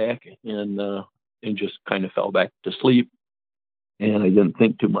 came back, and just kind of fell back to sleep. And I didn't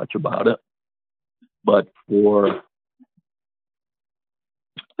think too much about it. But for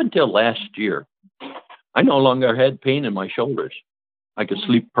until last year, I no longer had pain in my shoulders. I could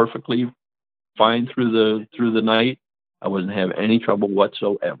sleep perfectly fine through the night. I wasn't having any trouble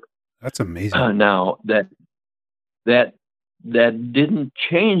whatsoever. That's amazing. Now that didn't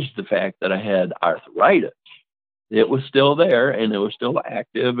change the fact that I had arthritis. It was still there, and it was still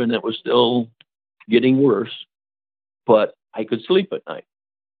active, and it was still getting worse, but I could sleep at night.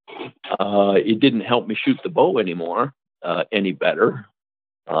 It didn't help me shoot the bow anymore, any better.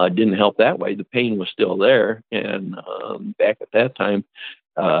 It didn't help that way. The pain was still there. And back at that time,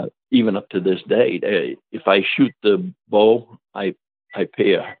 even up to this day, if I shoot the bow, I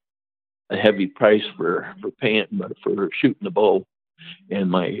pay a heavy price for shooting the bow, and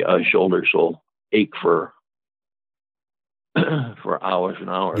my shoulders will ache for hours and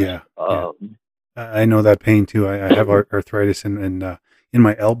hours. Yeah. I know that pain too. I have arthritis in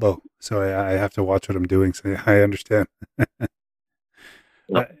my elbow, so I have to watch what I'm doing. So I understand.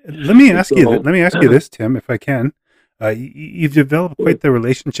 Let me ask you this, Tim, if I can. You've developed quite the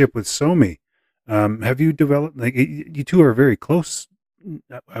relationship with Somi. Have you developed, like, you two are very close,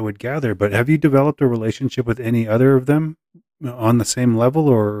 I would gather, but have you developed a relationship with any other of them on the same level,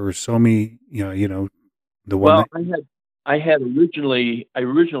 or Somi, the one? Well, I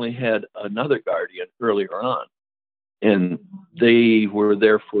originally had another guardian earlier on, and they were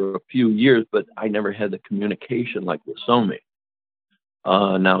there for a few years, but I never had the communication like with Somi.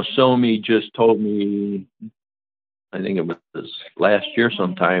 Now Somi just told me, I think it was last year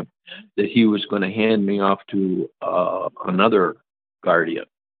sometime, that he was going to hand me off to another guardian.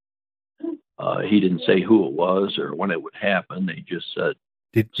 He didn't say who it was or when it would happen. They just said.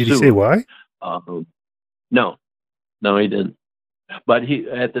 Did he say why? No, he didn't. But he,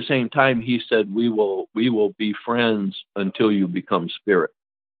 at the same time, he said, we will be friends until you become spirit.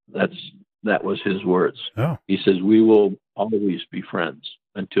 That was his words. Oh. He says, we will always be friends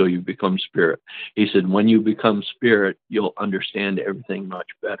until you become spirit. He said, when you become spirit, you'll understand everything much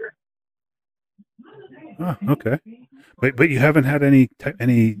better. Oh, okay. But you haven't had any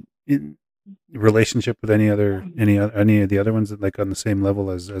relationship with any of the other ones that, like, on the same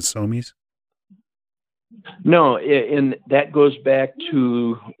level as Somi's? No, and that goes back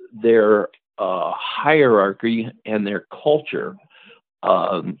to their hierarchy and their culture.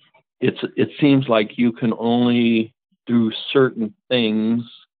 It seems like you can only do certain things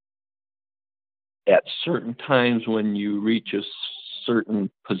at certain times when you reach a certain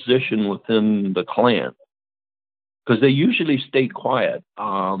position within the clan, because they usually stay quiet.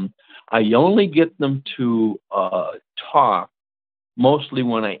 I only get them to talk mostly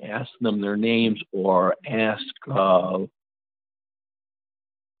when I ask them their names or ask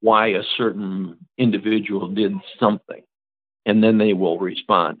why a certain individual did something, and then they will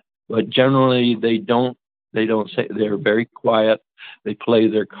respond. But generally, they don't say. They're very quiet. They play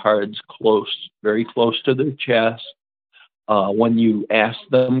their cards very close to their chest. When you ask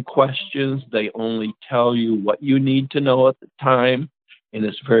them questions, they only tell you what you need to know at the time, and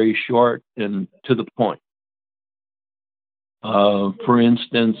it's very short and to the point. For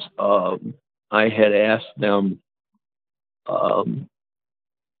instance, I had asked them,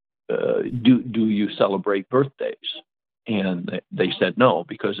 do you celebrate birthdays? And they said no,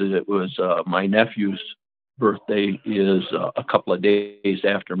 because it was my nephew's birthday is a couple of days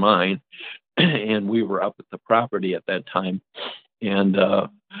after mine, and we were up at the property at that time, and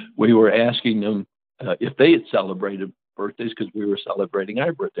we were asking them if they had celebrated birthdays, because we were celebrating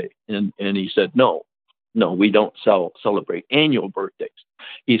our birthday, and he said no, we don't celebrate annual birthdays.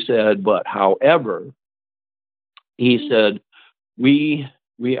 He said, but however, he said, we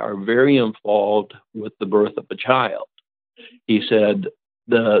are very involved with the birth of a child. He said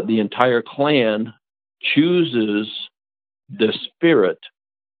the entire clan chooses the spirit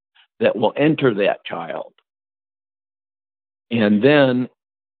that will enter that child. And then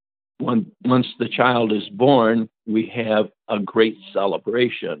once the child is born, we have a great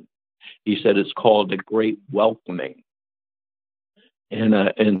celebration. He said it's called a great welcoming.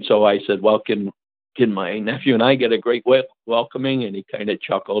 And so I said, well, can my nephew and I get a great welcoming? And he kind of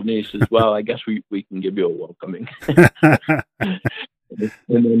chuckled, and he says, well, I guess we can give you a welcoming.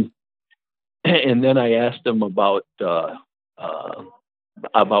 and then I asked him about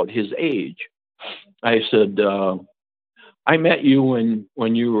his age. I said, I met you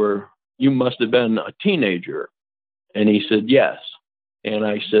when you must have been a teenager. And he said, yes. And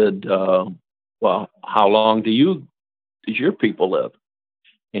I said, well, how long does your people live?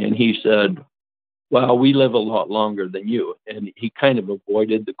 And he said, well, we live a lot longer than you. And he kind of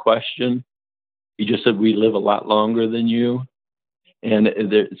avoided the question. He just said, we live a lot longer than you. And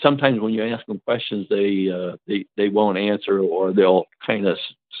sometimes when you ask them questions, they won't answer, or they'll kind of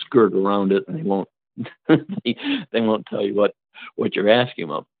skirt around it, and they won't they won't tell you what you're asking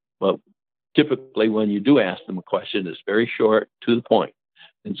them. But typically when you do ask them a question, it's very short, to the point.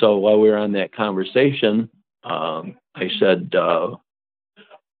 And so while we were on that conversation, I said,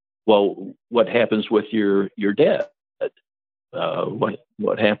 well, what happens with your dad?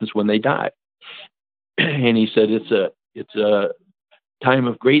 What happens when they die? And he said, it's a time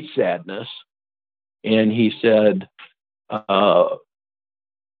of great sadness. And he said,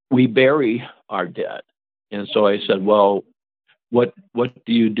 we bury our dead. And so I said, well, what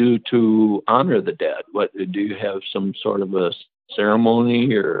do you do to honor the dead? What do you have some sort of a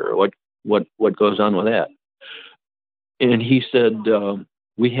ceremony, or what goes on with that? And he said,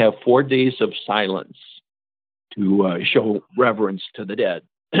 we have 4 days of silence to show reverence to the dead.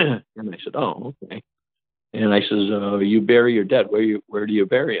 And I said, oh, okay. And I says, you bury your dead. Where do you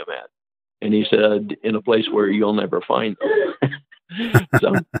bury them at? And he said, in a place where you'll never find them.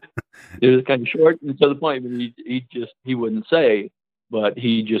 So it was kind of short and to the point. He wouldn't say, but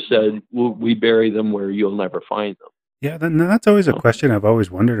he just said, well, we bury them where you'll never find them. Yeah, that's always a question I've always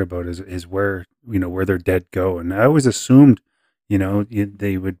wondered about is where, where their dead go. And I always assumed,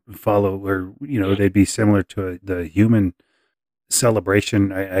 they would follow, or, they'd be similar to the human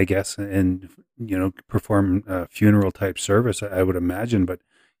celebration, I guess, and, perform a funeral type service, I would imagine. But,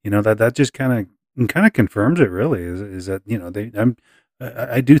 that just kind of confirms it, really, is that,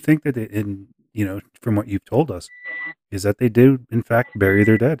 I do think that from what you've told us, is that they do, in fact, bury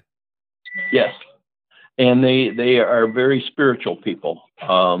their dead. Yes. And they are very spiritual people.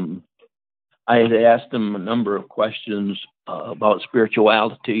 I had asked them a number of questions about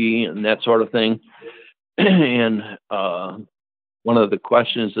spirituality and that sort of thing. And one of the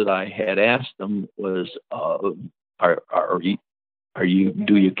questions that I had asked them was,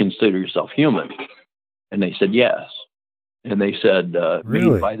 do you consider yourself human? And they said yes. And they said,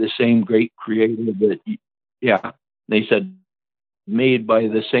 Really? made by the same great creator that, yeah. They said, made by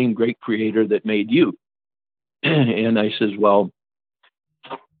the same great creator that made you. And I says, well,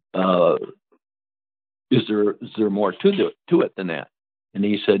 is there more to it than that? And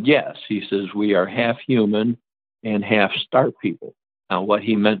he said, yes. He says, we are half human and half star people. Now, what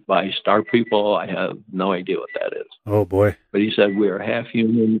he meant by star people, I have no idea what that is. Oh, boy. But he said, we are half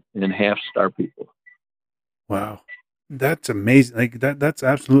human and half star people. Wow. That's amazing. Like that's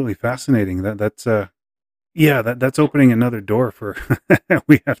absolutely fascinating. That's opening another door for,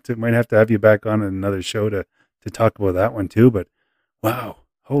 might have to have you back on another show to talk about that one too. But wow,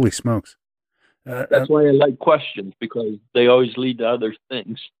 holy smokes. That's why I like questions, because they always lead to other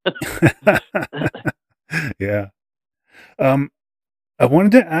things. Yeah. I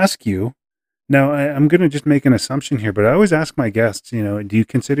wanted to ask you, now I'm going to just make an assumption here, but I always ask my guests, do you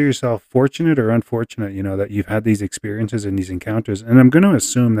consider yourself fortunate or unfortunate, that you've had these experiences and these encounters? And I'm going to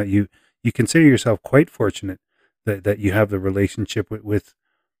assume that you consider yourself quite fortunate that you have the relationship with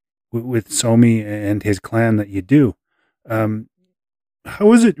Somi and his clan that you do.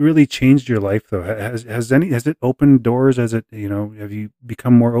 How has it really changed your life, though? Has it opened doors? Have you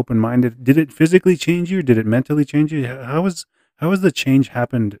become more open-minded? Did it physically change you? Did it mentally change you? How has the change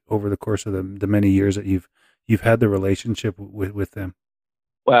happened over the course of the many years that you've had the relationship with them?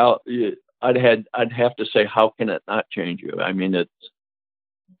 Well, I'd have to say, how can it not change you? I mean,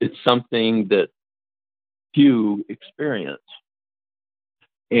 it's something that few experience,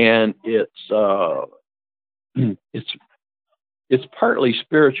 and it's partly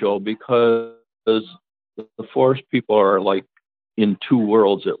spiritual, because the forest people are like in two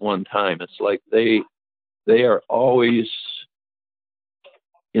worlds at one time. It's like they are always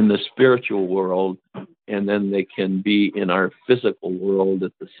in the spiritual world, and then they can be in our physical world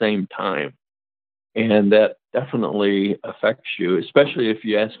at the same time. And that definitely affects you, especially if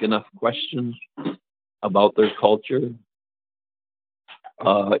you ask enough questions about their culture.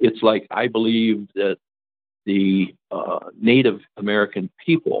 It's like, I believe that the Native American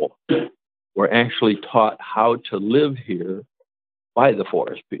people were actually taught how to live here by the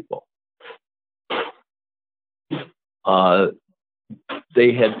forest people.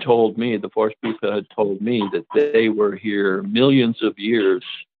 They had told me, the forest people had told me, that they were here millions of years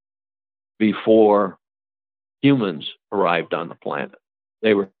before humans arrived on the planet.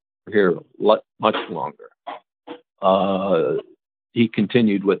 They were here much longer. He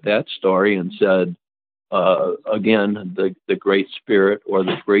continued with that story and said, again, the Great Spirit or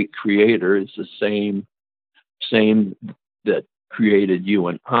the Great Creator is the same that created you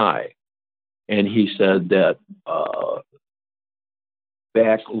and I. And he said that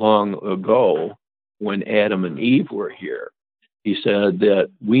back long ago, when Adam and Eve were here, he said that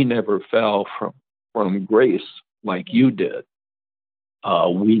we never fell from grace like you did.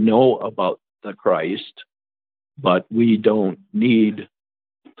 We know about the Christ, but we don't need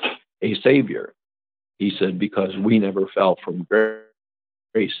a savior. He said, because we never fell from grace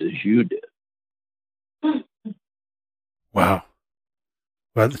as you did. Wow.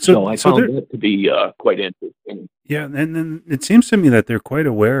 Well, So I found they're, that to be quite interesting. yeah, and then it seems to me that they're quite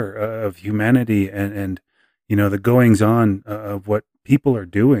aware of humanity and the goings on of what people are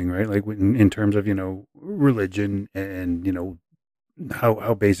doing, right? Like in terms of religion and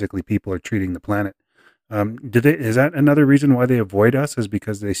how basically people are treating the planet. Is that another reason why they avoid us? Is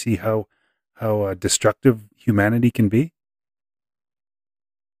because they see how destructive humanity can be?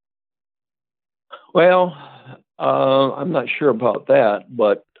 Well, I'm not sure about that,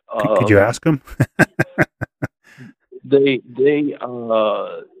 but Could you ask them? they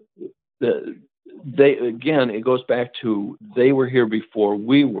again, it goes back to they were here before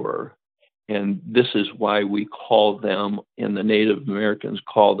we were, and this is why we call them, and the Native Americans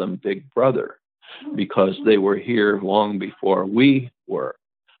call them Big Brother, because they were here long before we were.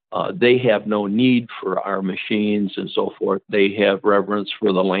 They have no need for our machines and so forth. They have reverence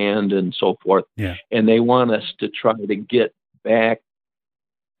for the land and so forth. Yeah. And they want us to try to get back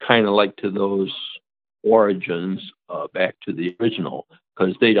kind of like to those origins, back to the original,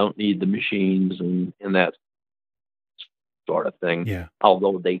 because they don't need the machines and that sort of thing. Yeah.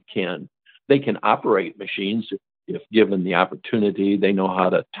 Although they can operate machines if given the opportunity. They know how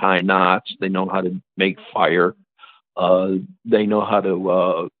to tie knots. They know how to make fire. They know how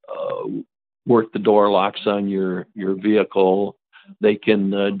to work the door locks on your vehicle. They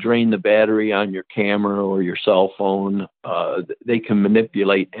can drain the battery on your camera or your cell phone. They can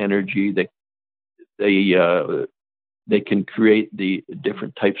manipulate energy. They can create the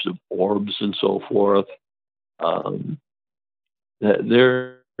different types of orbs and so forth.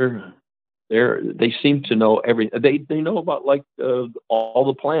 They seem to know everything. They know about all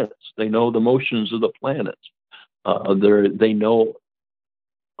the planets. They know the motions of the planets. They know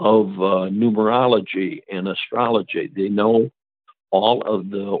of numerology and astrology. They know all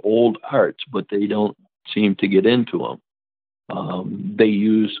of the old arts, but they don't seem to get into them. They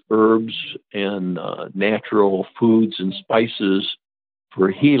use herbs and natural foods and spices for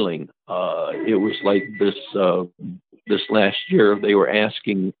healing. It was like this last year, they were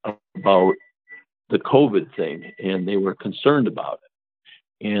asking about the COVID thing, and they were concerned about it.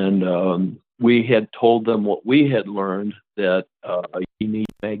 And we had told them what we had learned, that you need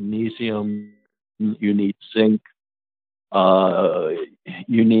magnesium, you need zinc,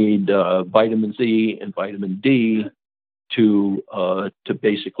 you need vitamin C and vitamin D to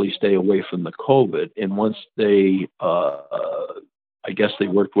basically stay away from the COVID. And once they, I guess they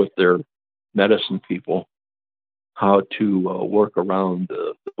worked with their medicine people how to work around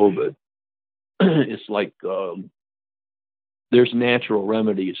the COVID. It's like there's natural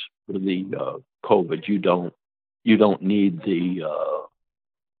remedies for the COVID. You don't need the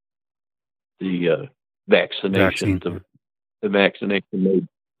vaccination. Vaccine. The vaccination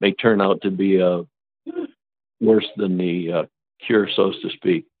may turn out to be worse than the cure, so to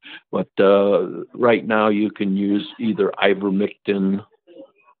speak. But right now you can use either ivermectin,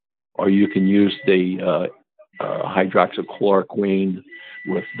 or you can use the hydroxychloroquine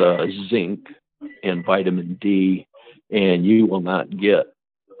with zinc and vitamin D, and you will not get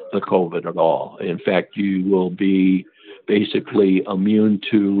the COVID at all. In fact, you will be basically immune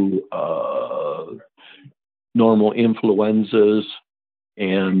to normal influenzas,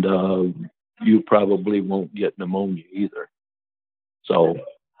 and you probably won't get pneumonia either. So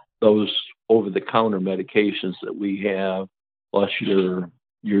those over-the-counter medications that we have, plus your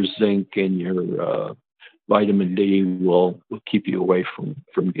zinc and your vitamin D will keep you away from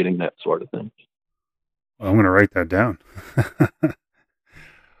getting that sort of thing. Well, I'm going to write that down.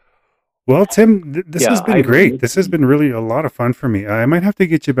 Well, Tim, this has been great. This has been really a lot of fun for me. I might have to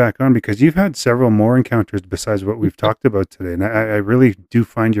get you back on because you've had several more encounters besides what we've talked about today. And I really do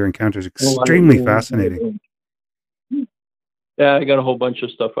find your encounters extremely fascinating. Yeah, I got a whole bunch of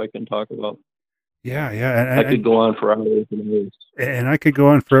stuff I can talk about. Yeah. And I could go on for hours and hours. And I could go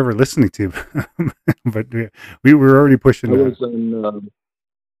on forever listening to you. But we were already pushing that.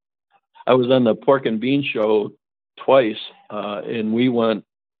 I was on the Pork and Bean show twice, and we went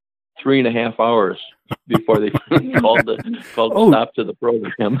 3.5 hours before they called stop to the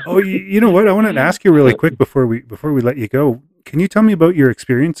program. Oh, you know what? I wanted to ask you really quick before we let you go. Can you tell me about your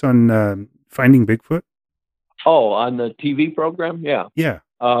experience on Finding Bigfoot? Oh, on the TV program? Yeah. Yeah.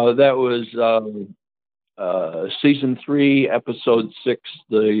 That was season 3, episode 6,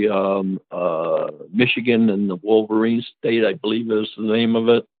 the Michigan and the Wolverine State, I believe is the name of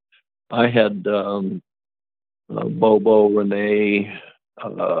it. I had Bobo, Renee,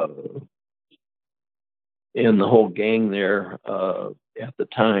 and the whole gang there at the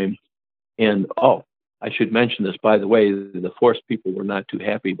time. And I should mention this, by the way, the forest people were not too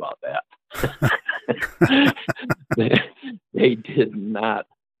happy about that. They did not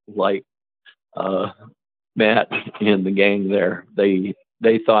like Matt and the gang there.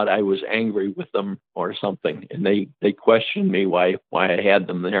 They thought I was angry with them or something, and they questioned me why I had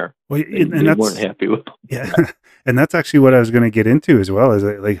them there. Well, They weren't happy with them. Yeah, and that's actually what I was going to get into as well. Is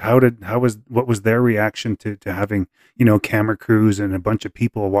like what was their reaction to having camera crews and a bunch of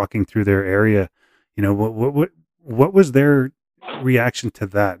people walking through their area? What was their reaction to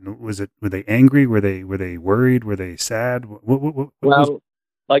that? Were they angry? Were they worried? Were they sad? Well,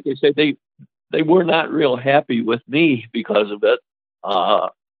 like I said, they were not real happy with me because of it.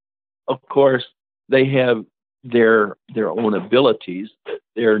 Of course, they have their own abilities.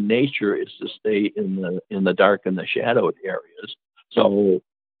 Their nature is to stay in the dark and the shadowed areas. So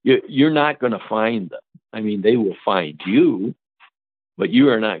you're not going to find them. I mean, they will find you, but you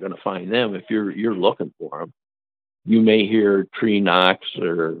are not going to find them if you're looking for them. You may hear tree knocks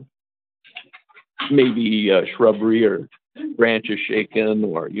or maybe shrubbery or branches shaken,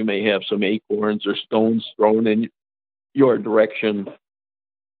 or you may have some acorns or stones thrown in your direction.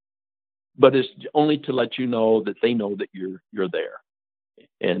 But it's only to let you know that they know that you're there,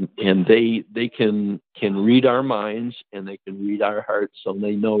 and they can read our minds and they can read our hearts, so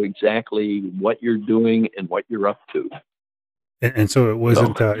they know exactly what you're doing and what you're up to. And so it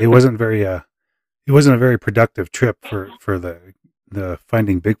wasn't it wasn't a very productive trip for the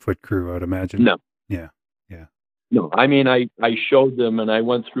Finding Bigfoot crew, I'd imagine. No. Yeah. No, I mean, I showed them, and I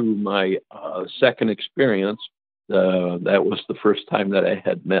went through my second experience. That was the first time that I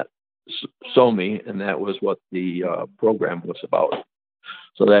had met Somi, and that was what the program was about.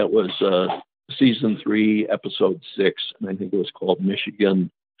 So that was season 3, episode 6, and I think it was called Michigan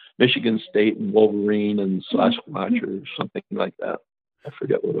State and Wolverine and Sasquatch or something like that. I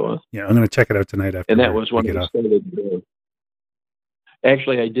forget what it was. Yeah, I'm going to check it out tonight after. And that was when I started.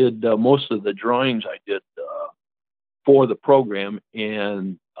 Actually, I did most of the drawings I did for the program,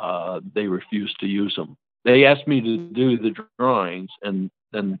 and they refused to use them. They asked me to do the drawings, and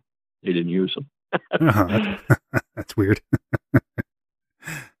then they didn't use them. That's weird.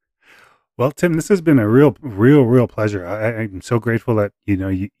 Well, Tim, this has been a real pleasure. I'm so grateful that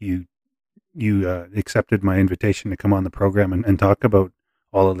you accepted my invitation to come on the program and talk about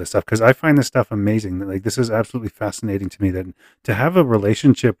all of this stuff, because I find this stuff amazing. Like, this is absolutely fascinating to me, that to have a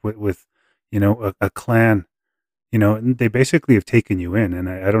relationship with a clan. They basically have taken you in, and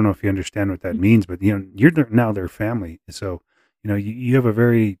I don't know if you understand what that means, but you're now their family. So you have a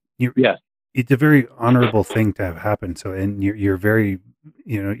very it's a very honorable thing to have happen. So, and you're very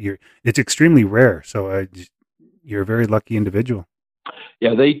it's extremely rare. So you're a very lucky individual.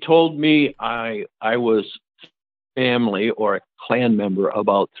 Yeah, they told me I was family or a clan member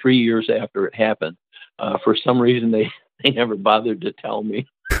about 3 years after it happened. For some reason, they never bothered to tell me.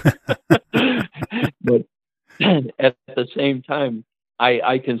 But at the same time,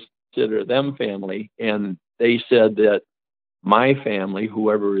 I consider them family, and they said that my family,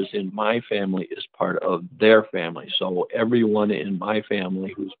 whoever is in my family, is part of their family. So everyone in my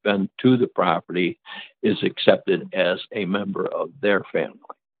family who's been to the property is accepted as a member of their family.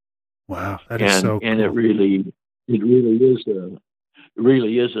 Wow, that is so cool. And it really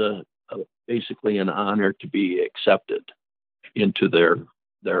is a basically an honor to be accepted into their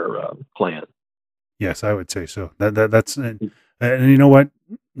clan. Yes, I would say so. That's and you know what,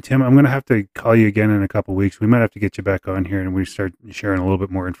 Tim, I'm going to have to call you again in a couple of weeks. We might have to get you back on here and we start sharing a little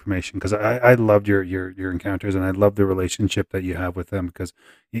bit more information, because I loved your encounters, and I love the relationship that you have with them. Because,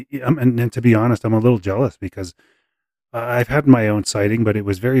 and to be honest, I'm a little jealous, because I've had my own sighting, but it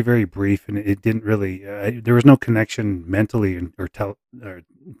was very, very brief, and it didn't really. There was no connection mentally or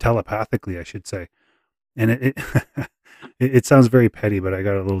telepathically, I should say, and it it sounds very petty, but I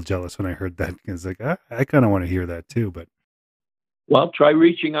got a little jealous when I heard that. It's like, I kind of want to hear that too, but. Well, try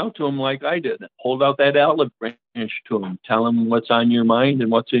reaching out to them like I did. Hold out that olive branch to them. Tell them what's on your mind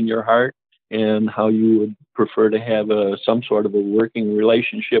and what's in your heart, and how you would prefer to have some sort of a working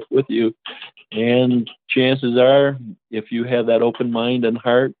relationship with you. And chances are, if you have that open mind and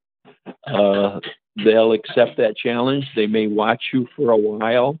heart, they'll accept that challenge. They may watch you for a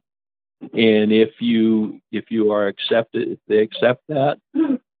while. And if you are accepted, if they accept that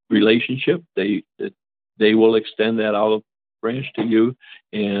relationship, they will extend that olive branch to you,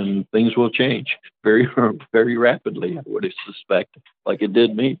 and things will change very, very rapidly, I would suspect, like it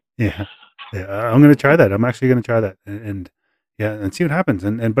did me. Yeah. I'm going to try that. I'm actually going to try that, and see what happens.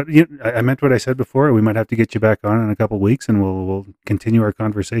 But I meant what I said before. We might have to get you back on in a couple of weeks, and we'll continue our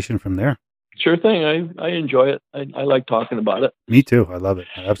conversation from there. Sure thing. I enjoy it. I like talking about it. Me too. I love it.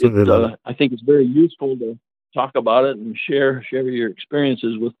 I absolutely love it. I think it's very useful to talk about it and share your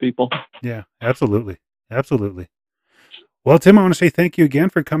experiences with people. Yeah, absolutely. Absolutely. Well, Tim, I want to say thank you again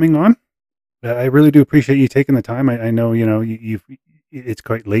for coming on. I really do appreciate you taking the time. I know, it's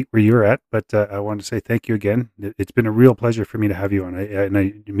quite late where you're at, but I want to say thank you again. It's been a real pleasure for me to have you on.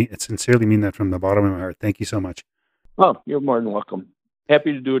 I sincerely mean that from the bottom of my heart. Thank you so much. Oh, you're more than welcome.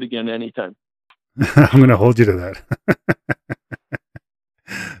 Happy to do it again anytime. I'm going to hold you to that.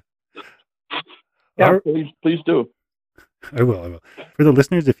 Yeah, please do. I will. For the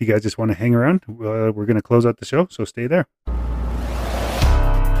listeners, if you guys just want to hang around, we're going to close out the show, so stay there.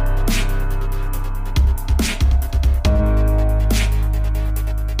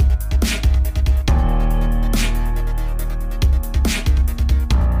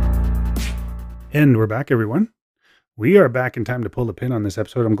 And we're back, everyone. We are back in time to pull the pin on this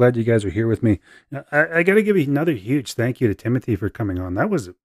episode. I'm glad you guys are here with me. I got to give you another huge thank you to Timothy for coming on. That was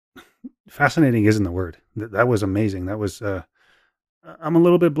fascinating, isn't the word? That was amazing. That was, I'm a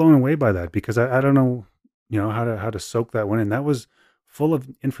little bit blown away by that because I don't know, how to soak that one in. That was full of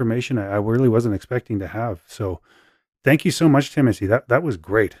information I really wasn't expecting to have. So thank you so much, Timothy. That was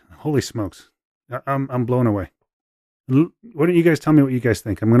great. Holy smokes. I'm blown away. Why don't you guys tell me what you guys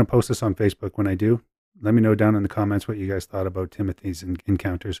think? I'm going to post this on Facebook when I do. Let me know down in the comments what you guys thought about Timothy's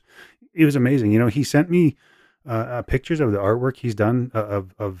encounters. It was amazing. He sent me pictures of the artwork he's done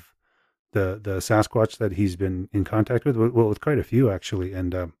of the Sasquatch that he's been in contact with. Well, with quite a few actually.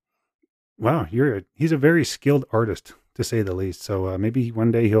 And wow, he's a very skilled artist to say the least. So maybe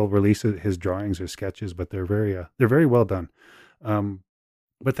one day he'll release his drawings or sketches, but they're very well done.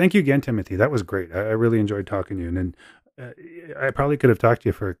 But thank you again, Timothy. That was great. I really enjoyed talking to you. And I probably could have talked to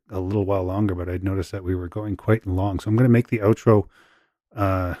you for a little while longer, but I'd noticed that we were going quite long. So I'm going to make the outro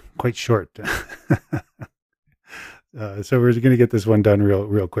quite short. So we're going to get this one done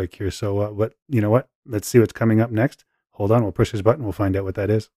real quick here. So but you know what? Let's see what's coming up next. Hold on. We'll push this button. We'll find out what that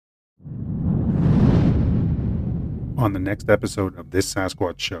is. On the next episode of This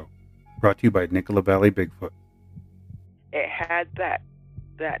Sasquatch Show, brought to you by Nicola Valley Bigfoot. It had that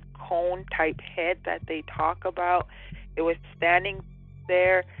cone type head that they talk about. It was standing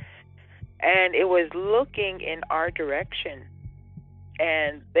there and it was looking in our direction.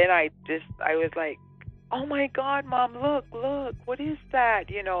 And then I was like, oh my God, Mom, look, what is that?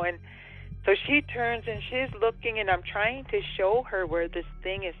 And so she turns and she's looking and I'm trying to show her where this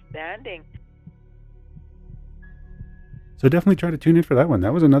thing is standing. So definitely try to tune in for that one.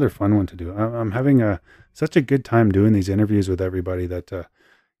 That was another fun one to do. I'm having such a good time doing these interviews with everybody that,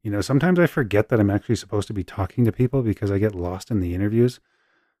 sometimes I forget that I'm actually supposed to be talking to people because I get lost in the interviews.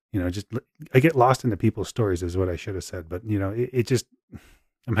 I get lost into people's stories is what I should have said. But,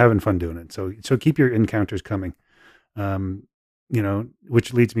 I'm having fun doing it. So keep your encounters coming.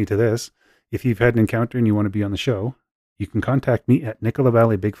 Which leads me to this. If you've had an encounter and you want to be on the show, you can contact me at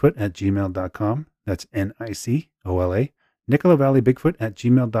nicolavalley.bigfoot@gmail.com. That's NICOLA.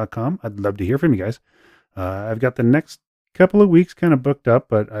 nicolavalley.bigfoot@gmail.com. I'd love to hear from you guys. I've got the next couple of weeks kind of booked up,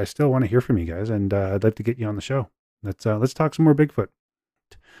 but I still want to hear from you guys, and I'd like to get you on the show. Let's talk some more Bigfoot.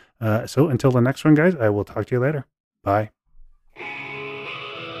 So until the next one, guys, I will talk to you later. Bye.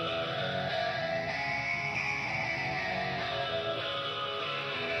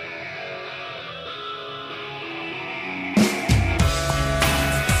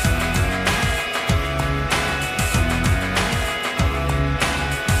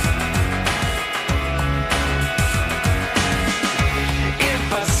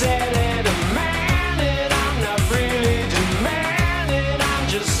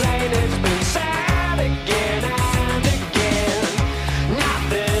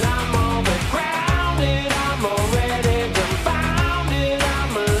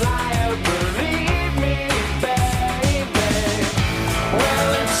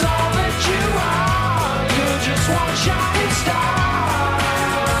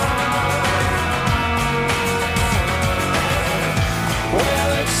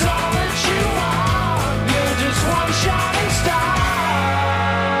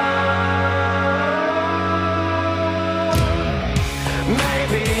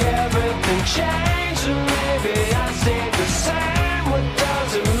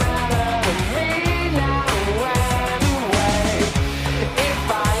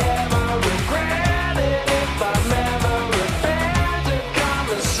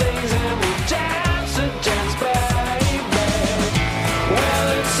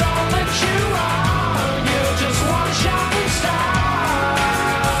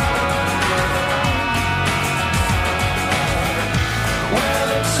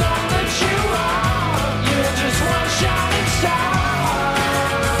 Well, it's all that you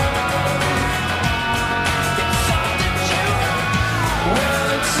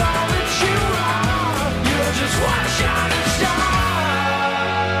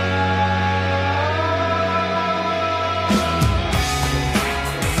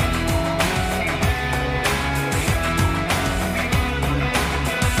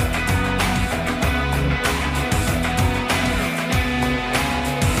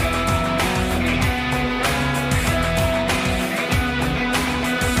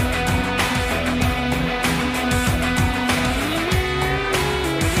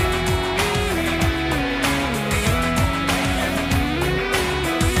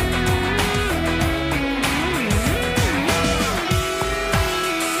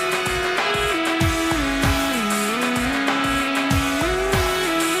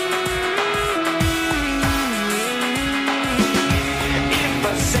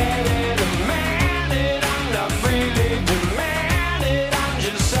said hello.